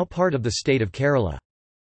India, now part of the state of Kerala.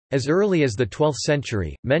 As early as the 12th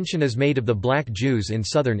century, mention is made of the Black Jews in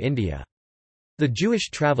southern India. The Jewish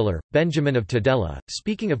traveller, Benjamin of Tudela,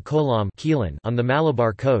 speaking of Kolam on the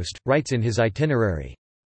Malabar coast, writes in his itinerary,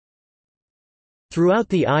 "Throughout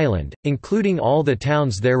the island, including all the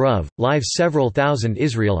towns thereof, live several thousand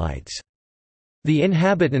Israelites. The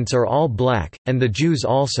inhabitants are all black, and the Jews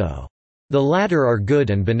also. The latter are good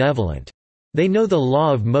and benevolent. They know the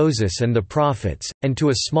law of Moses and the prophets, and to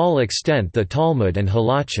a small extent the Talmud and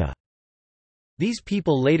Halacha." These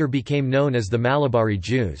people later became known as the Malabari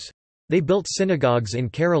Jews. They built synagogues in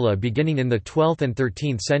Kerala beginning in the 12th and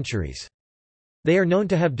 13th centuries. They are known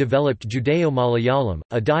to have developed Judeo-Malayalam,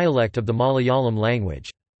 a dialect of the Malayalam language.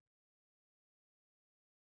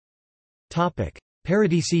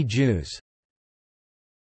 Paradisi Jews.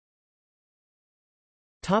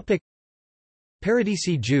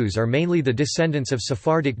 Paradisi Jews are mainly the descendants of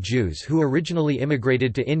Sephardic Jews who originally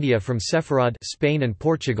immigrated to India from Sepharad, Spain and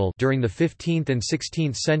Portugal during the 15th and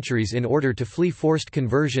 16th centuries in order to flee forced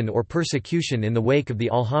conversion or persecution in the wake of the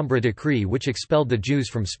Alhambra decree which expelled the Jews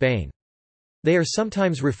from Spain. They are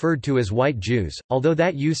sometimes referred to as white Jews, although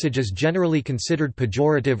that usage is generally considered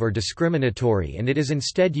pejorative or discriminatory, and it is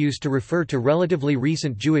instead used to refer to relatively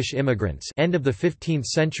recent Jewish immigrants, end of the 15th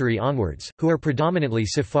century onwards, who are predominantly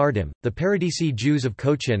Sephardim. The Paradisi Jews of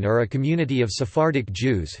Cochin are a community of Sephardic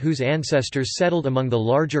Jews whose ancestors settled among the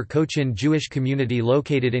larger Cochin Jewish community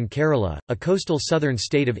located in Kerala, a coastal southern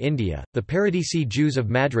state of India. The Paradisi Jews of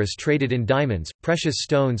Madras traded in diamonds, precious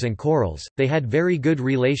stones, and corals. They had very good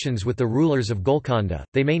relations with the rulers of Golconda,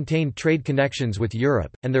 they maintained trade connections with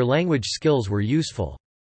Europe, and their language skills were useful.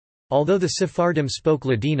 Although the Sephardim spoke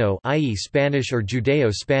Ladino, i.e. Spanish or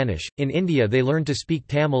Judeo-Spanish, in India they learned to speak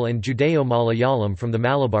Tamil and Judeo-Malayalam from the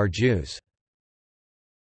Malabar Jews.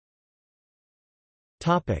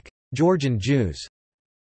 Georgian Jews.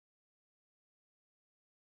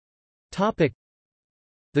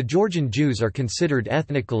 The Georgian Jews are considered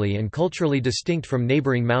ethnically and culturally distinct from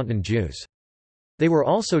neighboring mountain Jews. They were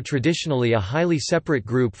also traditionally a highly separate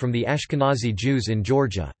group from the Ashkenazi Jews in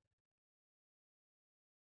Georgia.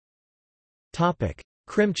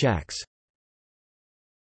 Krimchaks.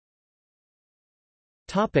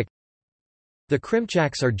 The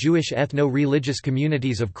Krimchaks are Jewish ethno-religious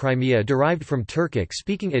communities of Crimea derived from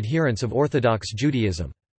Turkic-speaking adherents of Orthodox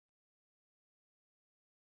Judaism.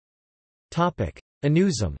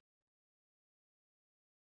 Anusum.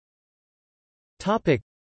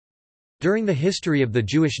 During the history of the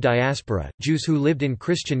Jewish diaspora, Jews who lived in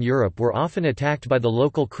Christian Europe were often attacked by the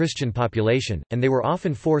local Christian population, and they were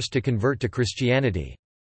often forced to convert to Christianity.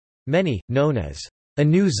 Many, known as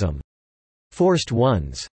Anusum, forced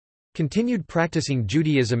ones, continued practicing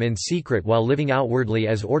Judaism in secret while living outwardly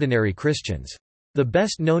as ordinary Christians. The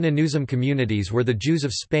best-known Anusum communities were the Jews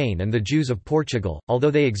of Spain and the Jews of Portugal,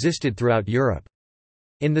 although they existed throughout Europe.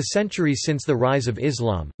 In the centuries since the rise of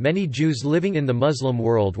Islam, many Jews living in the Muslim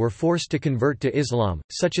world were forced to convert to Islam,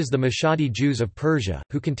 such as the Mashhadi Jews of Persia,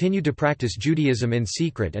 who continued to practice Judaism in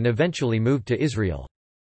secret and eventually moved to Israel.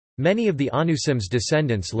 Many of the Anusum's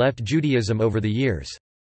descendants left Judaism over the years.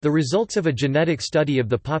 The results of a genetic study of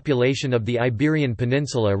the population of the Iberian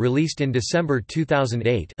Peninsula released in December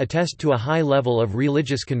 2008 attest to a high level of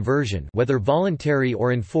religious conversion, whether voluntary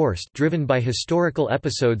or enforced, driven by historical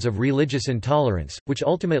episodes of religious intolerance, which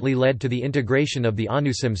ultimately led to the integration of the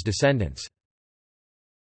Anusum's descendants.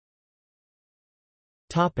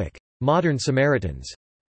 Modern Samaritans.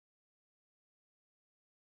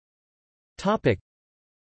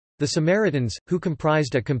 The Samaritans, who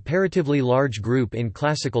comprised a comparatively large group in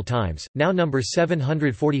classical times, now number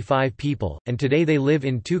 745 people, and today they live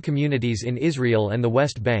in two communities in Israel and the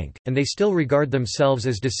West Bank, and they still regard themselves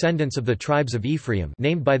as descendants of the tribes of Ephraim,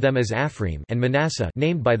 named by them as Ephraim, and Manasseh,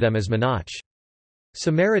 named by them as Manach.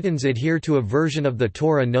 Samaritans adhere to a version of the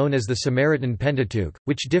Torah known as the Samaritan Pentateuch,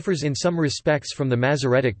 which differs in some respects from the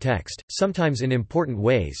Masoretic text, sometimes in important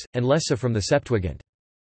ways, and less so from the Septuagint.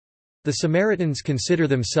 The Samaritans consider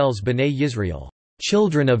themselves Bnei Yisrael,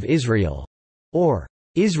 children of Israel, or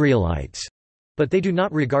Israelites, but they do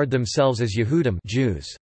not regard themselves as Yehudim, Jews.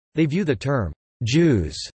 They view the term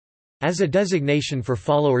Jews as a designation for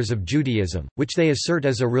followers of Judaism, which they assert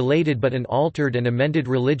is a related but an altered and amended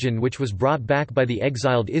religion which was brought back by the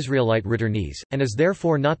exiled Israelite returnees, and is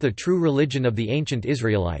therefore not the true religion of the ancient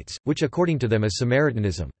Israelites, which according to them is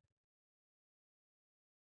Samaritanism.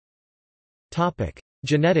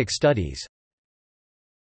 Genetic studies.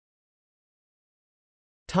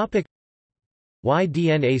 Why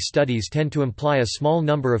DNA studies tend to imply a small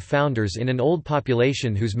number of founders in an old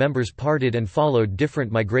population whose members parted and followed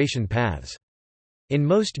different migration paths. In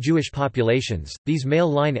most Jewish populations, these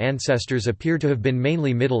male line ancestors appear to have been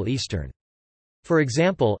mainly Middle Eastern. For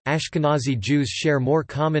example, Ashkenazi Jews share more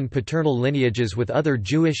common paternal lineages with other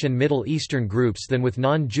Jewish and Middle Eastern groups than with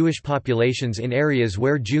non-Jewish populations in areas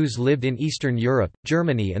where Jews lived in Eastern Europe,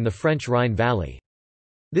 Germany and the French Rhine Valley.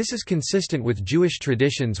 This is consistent with Jewish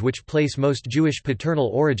traditions which place most Jewish paternal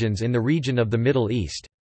origins in the region of the Middle East.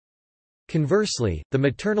 Conversely, the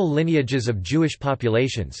maternal lineages of Jewish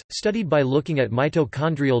populations, studied by looking at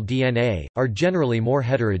mitochondrial DNA, are generally more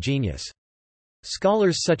heterogeneous.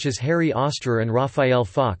 Scholars such as Harry Osterer and Raphael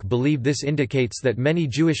Falk believe this indicates that many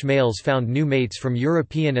Jewish males found new mates from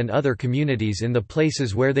European and other communities in the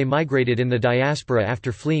places where they migrated in the diaspora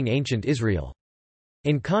after fleeing ancient Israel.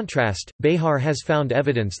 In contrast, Behar has found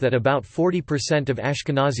evidence that about 40% of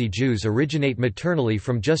Ashkenazi Jews originate maternally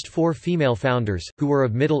from just 4 female founders, who were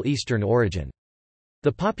of Middle Eastern origin.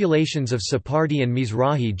 The populations of Sephardi and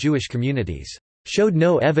Mizrahi Jewish communities showed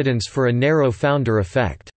no evidence for a narrow founder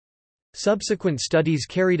effect. Subsequent studies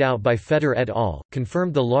carried out by Feder et al.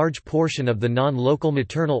 Confirmed the large portion of the non-local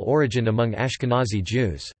maternal origin among Ashkenazi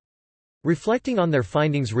Jews. Reflecting on their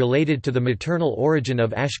findings related to the maternal origin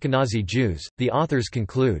of Ashkenazi Jews, the authors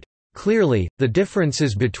conclude, "Clearly, the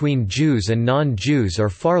differences between Jews and non-Jews are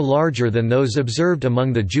far larger than those observed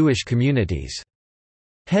among the Jewish communities.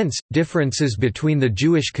 Hence, differences between the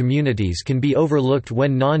Jewish communities can be overlooked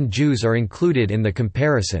when non-Jews are included in the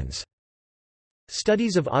comparisons."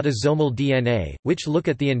 Studies of autosomal DNA, which look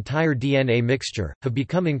at the entire DNA mixture, have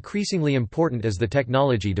become increasingly important as the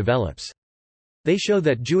technology develops. They show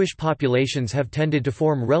that Jewish populations have tended to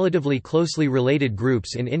form relatively closely related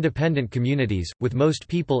groups in independent communities, with most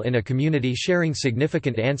people in a community sharing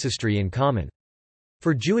significant ancestry in common.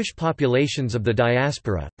 For Jewish populations of the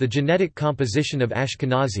diaspora, the genetic composition of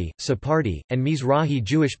Ashkenazi, Sephardi, and Mizrahi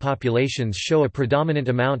Jewish populations show a predominant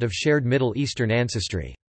amount of shared Middle Eastern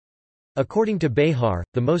ancestry. According to Behar,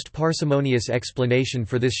 the most parsimonious explanation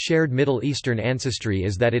for this shared Middle Eastern ancestry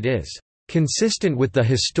is that it is consistent with the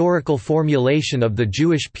historical formulation of the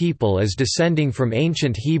Jewish people as descending from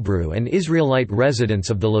ancient Hebrew and Israelite residents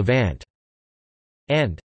of the Levant,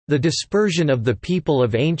 and the dispersion of the people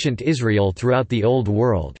of ancient Israel throughout the Old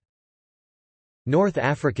World. North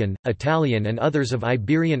African, Italian and others of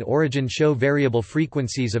Iberian origin show variable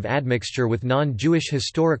frequencies of admixture with non-Jewish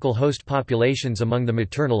historical host populations among the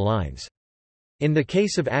maternal lines. In the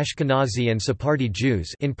case of Ashkenazi and Sephardi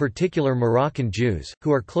Jews, in particular Moroccan Jews,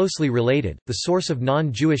 who are closely related, the source of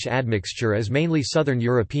non-Jewish admixture is mainly Southern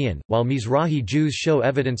European, while Mizrahi Jews show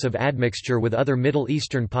evidence of admixture with other Middle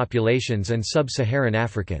Eastern populations and sub-Saharan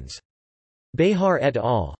Africans. Behar et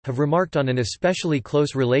al. Have remarked on an especially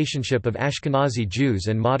close relationship of Ashkenazi Jews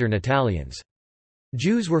and modern Italians.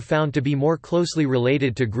 Jews were found to be more closely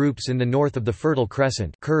related to groups in the north of the Fertile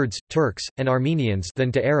Crescent, Kurds, Turks, and Armenians,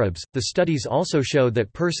 than to Arabs. The studies also show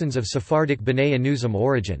that persons of Sephardic B'nai Anusim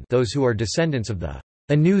origin, those who are descendants of the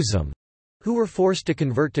Anusim, who were forced to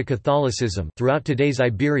convert to Catholicism throughout today's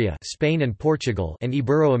Iberia, Spain and Portugal, and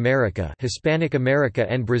Ibero-America, Hispanic America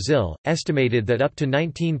and Brazil, estimated that up to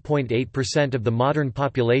 19.8% of the modern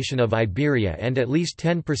population of Iberia and at least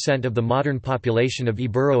 10% of the modern population of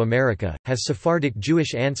Ibero-America has Sephardic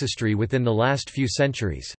Jewish ancestry within the last few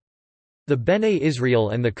centuries. The Bene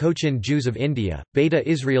Israel and the Cochin Jews of India, Beta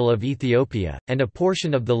Israel of Ethiopia, and a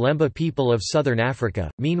portion of the Lemba people of southern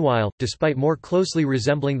Africa, meanwhile, despite more closely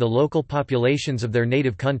resembling the local populations of their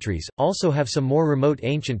native countries, also have some more remote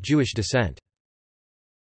ancient Jewish descent.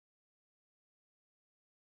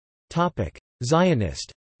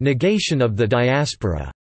 Zionist negation of the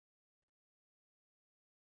diaspora.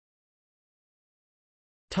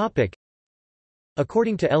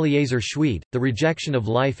 According to Eliezer Schweid, the rejection of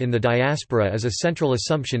life in the diaspora is a central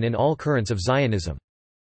assumption in all currents of Zionism.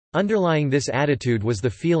 Underlying this attitude was the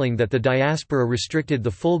feeling that the diaspora restricted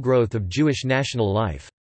the full growth of Jewish national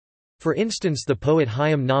life. For instance, the poet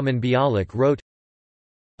Chaim Nahman Bialik wrote,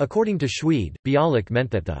 according to Schweid, Bialik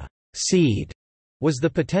meant that the seed was the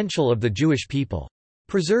potential of the Jewish people.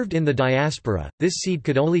 Preserved in the diaspora, this seed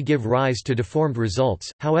could only give rise to deformed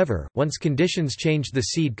results. However, once conditions changed, the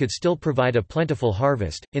seed could still provide a plentiful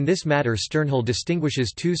harvest. In this matter, Sternhell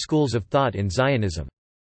distinguishes two schools of thought in Zionism.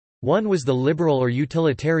 One was the liberal or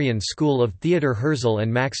utilitarian school of Theodor Herzl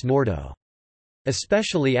and Max Nordau.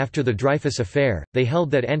 Especially after the Dreyfus Affair, they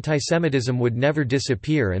held that antisemitism would never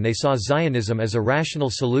disappear and they saw Zionism as a rational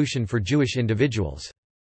solution for Jewish individuals.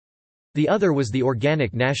 The other was the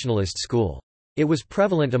organic nationalist school. It was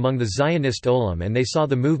prevalent among the Zionist Olam, and they saw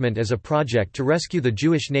the movement as a project to rescue the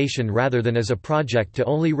Jewish nation rather than as a project to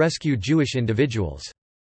only rescue Jewish individuals.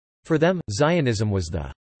 For them, Zionism was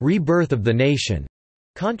the rebirth of the nation.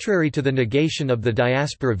 Contrary to the negation of the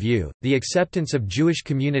diaspora view, the acceptance of Jewish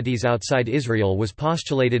communities outside Israel was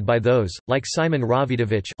postulated by those, like Simon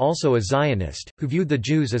Ravidovich, also a Zionist, who viewed the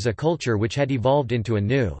Jews as a culture which had evolved into a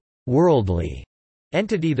new, worldly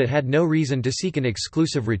entity that had no reason to seek an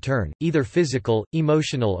exclusive return, either physical,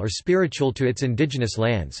 emotional or spiritual, to its indigenous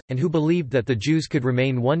lands, and who believed that the Jews could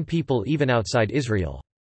remain one people even outside Israel.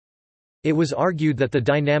 It was argued that the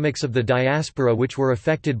dynamics of the diaspora, which were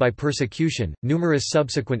affected by persecution, numerous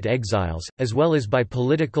subsequent exiles, as well as by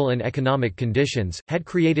political and economic conditions, had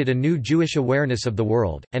created a new Jewish awareness of the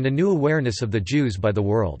world, and a new awareness of the Jews by the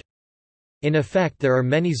world. In effect, there are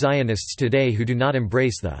many Zionists today who do not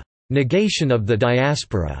embrace the negation of the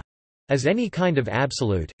diaspora as any kind of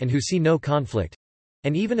absolute, and who see no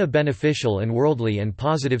conflict—and even a beneficial and worldly and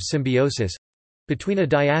positive symbiosis—between a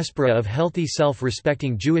diaspora of healthy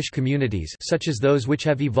self-respecting Jewish communities such as those which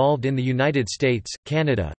have evolved in the United States,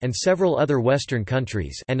 Canada, and several other Western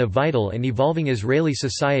countries, and a vital and evolving Israeli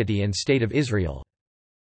society and State of Israel.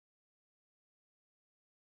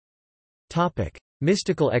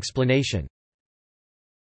 Mystical explanation.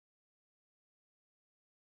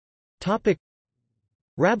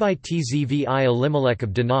 Rabbi Tzvi Elimelech of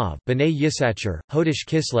Danov, B'nai Yisachar, Hodesh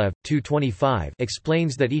Kislev, 225,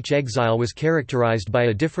 explains that each exile was characterized by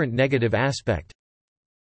a different negative aspect.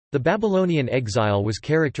 The Babylonian exile was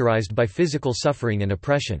characterized by physical suffering and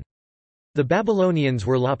oppression. The Babylonians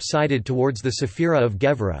were lopsided towards the Sephira of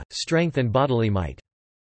Gevurah, strength and bodily might.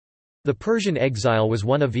 The Persian exile was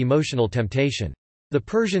one of emotional temptation. The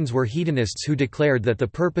Persians were hedonists who declared that the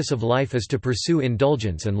purpose of life is to pursue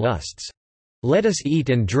indulgence and lusts. Let us eat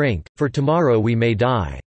and drink, for tomorrow we may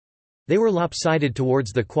die. They were lopsided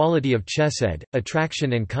towards the quality of chesed,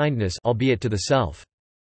 attraction and kindness, albeit to the self.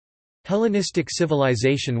 Hellenistic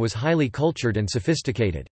civilization was highly cultured and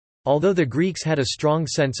sophisticated. Although the Greeks had a strong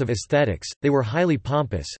sense of aesthetics, they were highly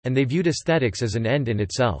pompous, and they viewed aesthetics as an end in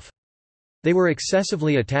itself. They were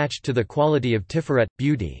excessively attached to the quality of tiferet,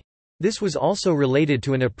 beauty. This was also related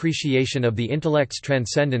to an appreciation of the intellect's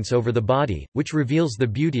transcendence over the body, which reveals the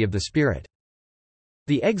beauty of the spirit.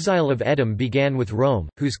 The exile of Edom began with Rome,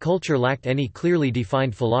 whose culture lacked any clearly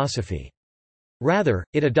defined philosophy. Rather,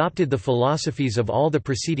 it adopted the philosophies of all the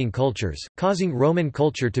preceding cultures, causing Roman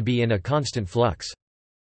culture to be in a constant flux.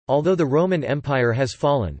 Although the Roman Empire has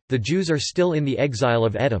fallen, the Jews are still in the exile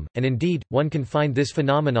of Edom, and indeed, one can find this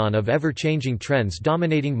phenomenon of ever-changing trends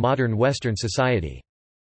dominating modern Western society.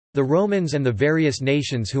 The Romans and the various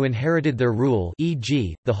nations who inherited their rule,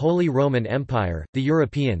 e.g., the Holy Roman Empire, the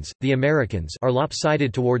Europeans, the Americans, are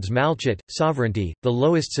lopsided towards Malchut, sovereignty, the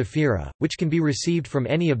lowest sephira, which can be received from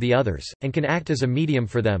any of the others, and can act as a medium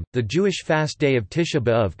for them. The Jewish fast day of Tisha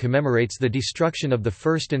B'Av commemorates the destruction of the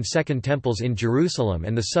first and second temples in Jerusalem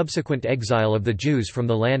and the subsequent exile of the Jews from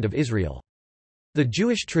the land of Israel. The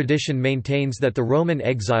Jewish tradition maintains that the Roman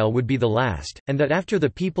exile would be the last, and that after the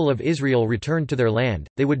people of Israel returned to their land,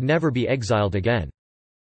 they would never be exiled again.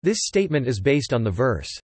 This statement is based on the verse,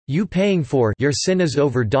 "You paying for your sin is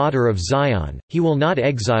over, daughter of Zion, he will not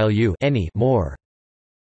exile you any more.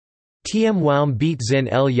 Tm waum beat zin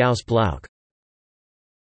el yaus blauk."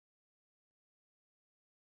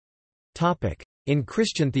 In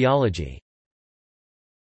Christian theology.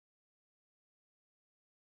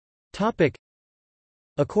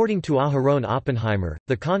 According to Aharon Oppenheimer,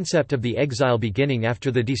 the concept of the exile beginning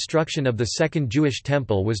after the destruction of the Second Jewish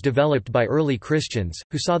Temple was developed by early Christians,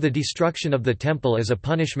 who saw the destruction of the Temple as a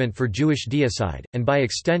punishment for Jewish deicide, and by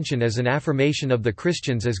extension as an affirmation of the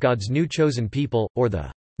Christians as God's new chosen people, or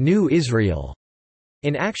the New Israel.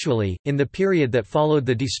 In the period that followed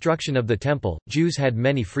the destruction of the Temple, Jews had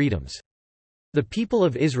many freedoms. The people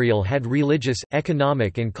of Israel had religious,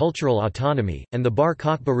 economic and cultural autonomy, and the Bar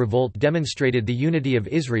Kokhba revolt demonstrated the unity of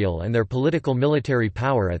Israel and their political military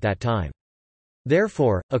power at that time.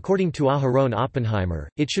 Therefore, according to Aharon Oppenheimer,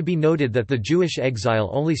 it should be noted that the Jewish exile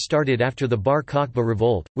only started after the Bar Kokhba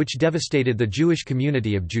revolt, which devastated the Jewish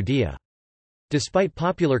community of Judea. Despite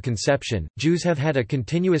popular conception, Jews have had a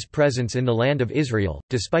continuous presence in the land of Israel.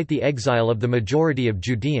 Despite the exile of the majority of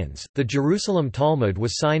Judeans, the Jerusalem Talmud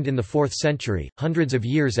was signed in the 4th century, hundreds of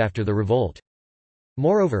years after the revolt.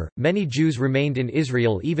 Moreover, many Jews remained in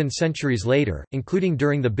Israel even centuries later, including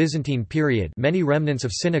during the Byzantine period. Many remnants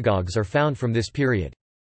of synagogues are found from this period.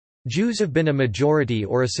 Jews have been a majority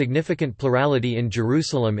or a significant plurality in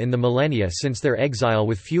Jerusalem in the millennia since their exile,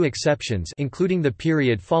 with few exceptions, including the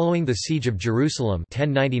period following the Siege of Jerusalem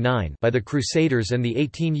 1099 by the Crusaders and the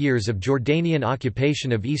 18 years of Jordanian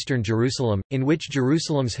occupation of eastern Jerusalem, in which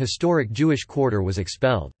Jerusalem's historic Jewish quarter was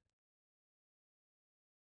expelled.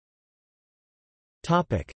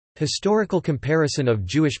 Historical comparison of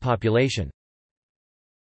Jewish population.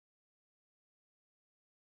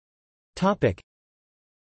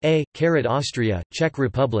 A. Austria, Czech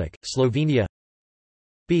Republic, Slovenia.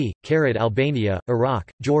 B. Albania, Iraq,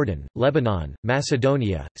 Jordan, Lebanon,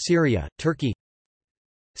 Macedonia, Syria, Turkey.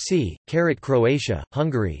 C. Croatia,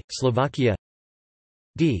 Hungary, Slovakia.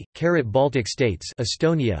 D. Baltic states,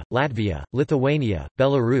 Estonia, Latvia, Lithuania,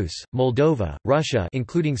 Belarus, Moldova, Russia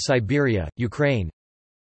including Siberia, Ukraine.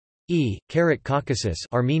 E. Caucasus,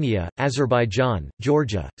 Armenia, Azerbaijan,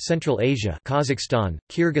 Georgia, Central Asia, Kazakhstan,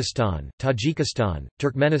 Kyrgyzstan, Tajikistan,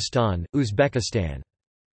 Turkmenistan, Uzbekistan.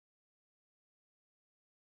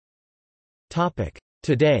 Topic: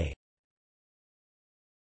 Today.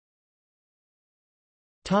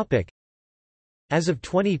 Topic: As of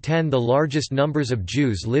 2010, the largest numbers of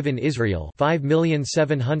Jews live in Israel: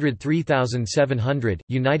 5,703,700,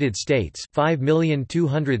 United States: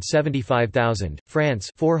 5,275,000, France: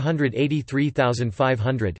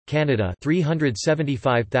 483,500, Canada: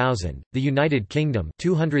 375,000, the United Kingdom: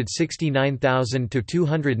 269,000 to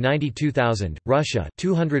 292,000, Russia: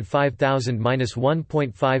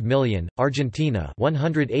 205,000-1.5 million, Argentina: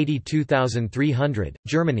 182,300,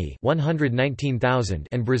 Germany: 119,000,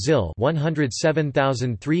 and Brazil: 107,329.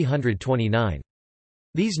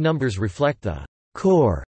 These numbers reflect the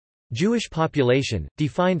core Jewish population,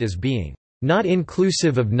 defined as being not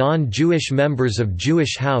inclusive of non-Jewish members of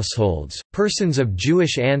Jewish households, persons of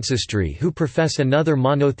Jewish ancestry who profess another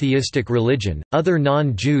monotheistic religion, other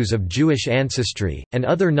non-Jews of Jewish ancestry, and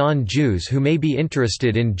other non-Jews who may be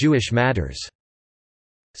interested in Jewish matters.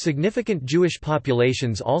 Significant Jewish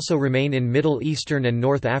populations also remain in Middle Eastern and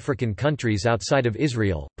North African countries outside of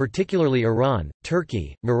Israel, particularly Iran,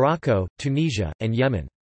 Turkey, Morocco, Tunisia, and Yemen.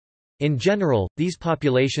 In general, these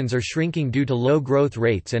populations are shrinking due to low growth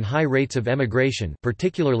rates and high rates of emigration,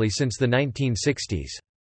 particularly since the 1960s.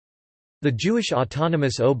 The Jewish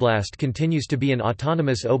Autonomous Oblast continues to be an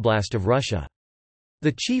autonomous oblast of Russia.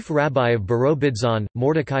 The chief rabbi of Birobidzhan,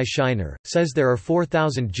 Mordecai Shiner, says there are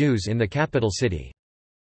 4,000 Jews in the capital city.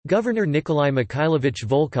 Governor Nikolai Mikhailovich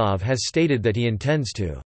Volkov has stated that he intends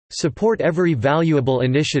to support every valuable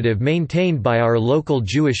initiative maintained by our local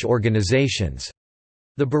Jewish organizations.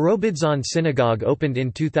 The Birobidzhan synagogue opened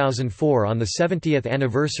in 2004 on the 70th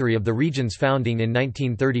anniversary of the region's founding in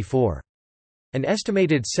 1934. An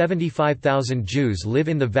estimated 75,000 Jews live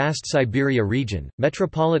in the vast Siberia region.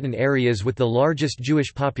 Metropolitan areas with the largest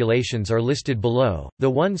Jewish populations are listed below. The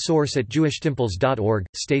one source at jewishtemples.org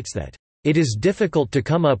states that it is difficult to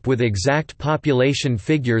come up with exact population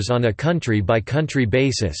figures on a country-by-country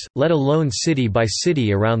basis, let alone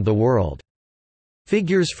city-by-city around the world.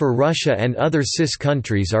 Figures for Russia and other CIS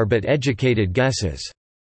countries are but educated guesses.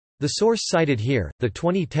 The source cited here, the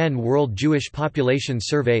 2010 World Jewish Population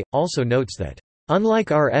Survey, also notes that,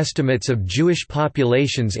 "Unlike our estimates of Jewish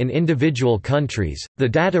populations in individual countries, the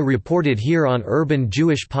data reported here on urban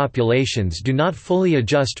Jewish populations do not fully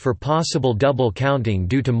adjust for possible double counting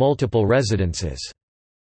due to multiple residences.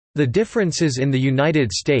 The differences in the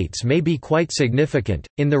United States may be quite significant,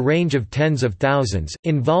 in the range of tens of thousands,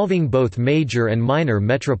 involving both major and minor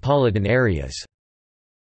metropolitan areas."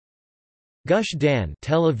 Gush Dan,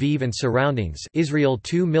 Tel Aviv and surroundings, Israel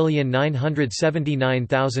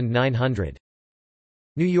 2,979,900.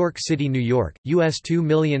 New York City, New York, US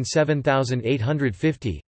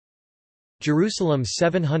 2,007,850. Jerusalem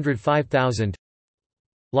 705,000.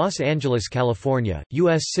 Los Angeles, California,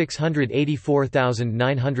 US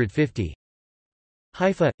 684,950.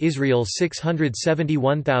 Haifa, Israel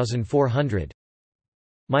 671,400.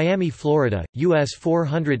 Miami, Florida, US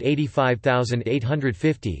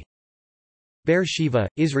 485,850. Beersheba,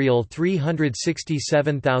 Israel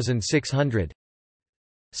 367,600.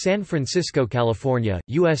 San Francisco, California,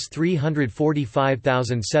 US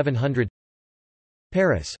 345,700.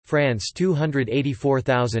 Paris, France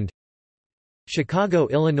 284,000. Chicago,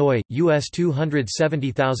 Illinois, US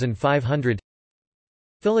 270,500.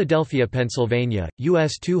 Philadelphia, Pennsylvania,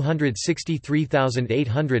 US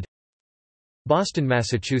 263,800. Boston,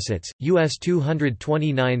 Massachusetts, US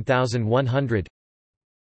 229,100.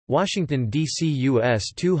 Washington, D.C.,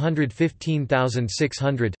 U.S.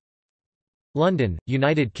 215,600. London,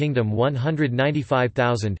 United Kingdom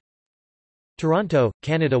 195,000. Toronto,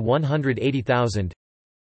 Canada 180,000.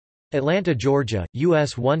 Atlanta, Georgia,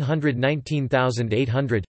 U.S.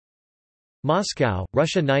 119,800. Moscow,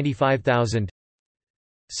 Russia 95,000.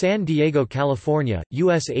 San Diego, California,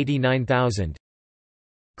 U.S. 89,000.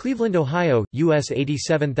 Cleveland, Ohio, U.S.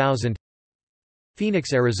 87,000.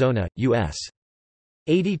 Phoenix, Arizona, U.S.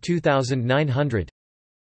 82,900.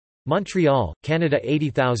 Montreal, Canada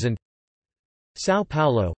 80,000. São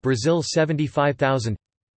Paulo, Brazil 75,000.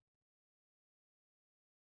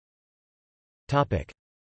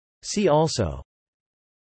 See also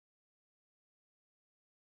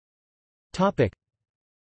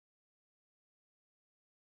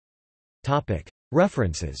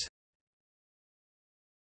References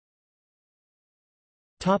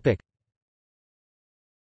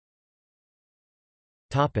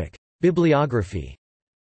Bibliography.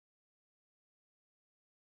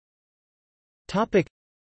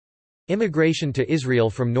 Immigration to Israel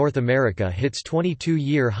from North America hits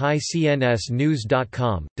 22-year high.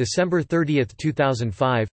 CNSnews.com, December 30,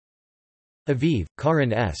 2005. Aviv,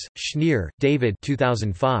 Karen S., Schneer, David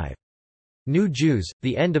 2005. New Jews,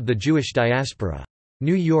 The End of the Jewish Diaspora.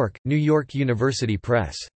 New York, New York University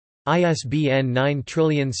Press. ISBN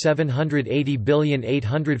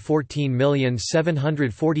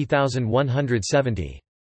 9780814740170.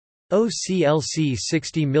 OCLC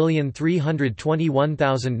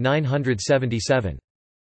 60321977.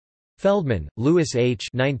 Feldman, Louis H.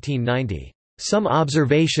 1990. Some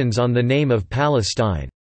Observations on the Name of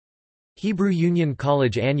Palestine. Hebrew Union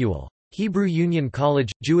College Annual. Hebrew Union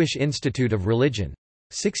College, Jewish Institute of Religion.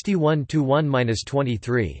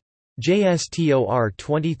 61-1-23. JSTOR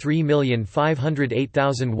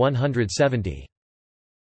 23508170.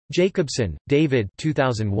 Jacobson, David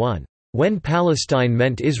 2001. When Palestine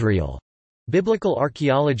Meant Israel. Biblical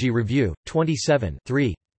Archaeology Review, 27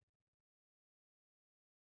 3.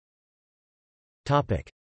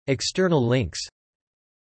 External links.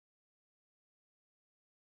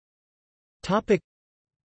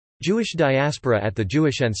 Jewish diaspora at the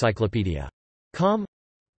Jewish Encyclopedia. Com.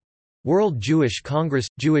 World Jewish Congress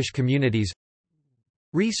 – Jewish communities.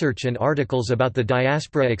 Research and articles about the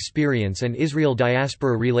diaspora experience and Israel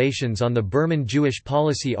diaspora relations on the Berman Jewish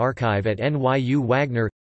Policy Archive at NYU. Wagner.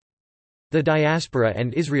 The Diaspora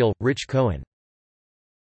and Israel – Rich Cohen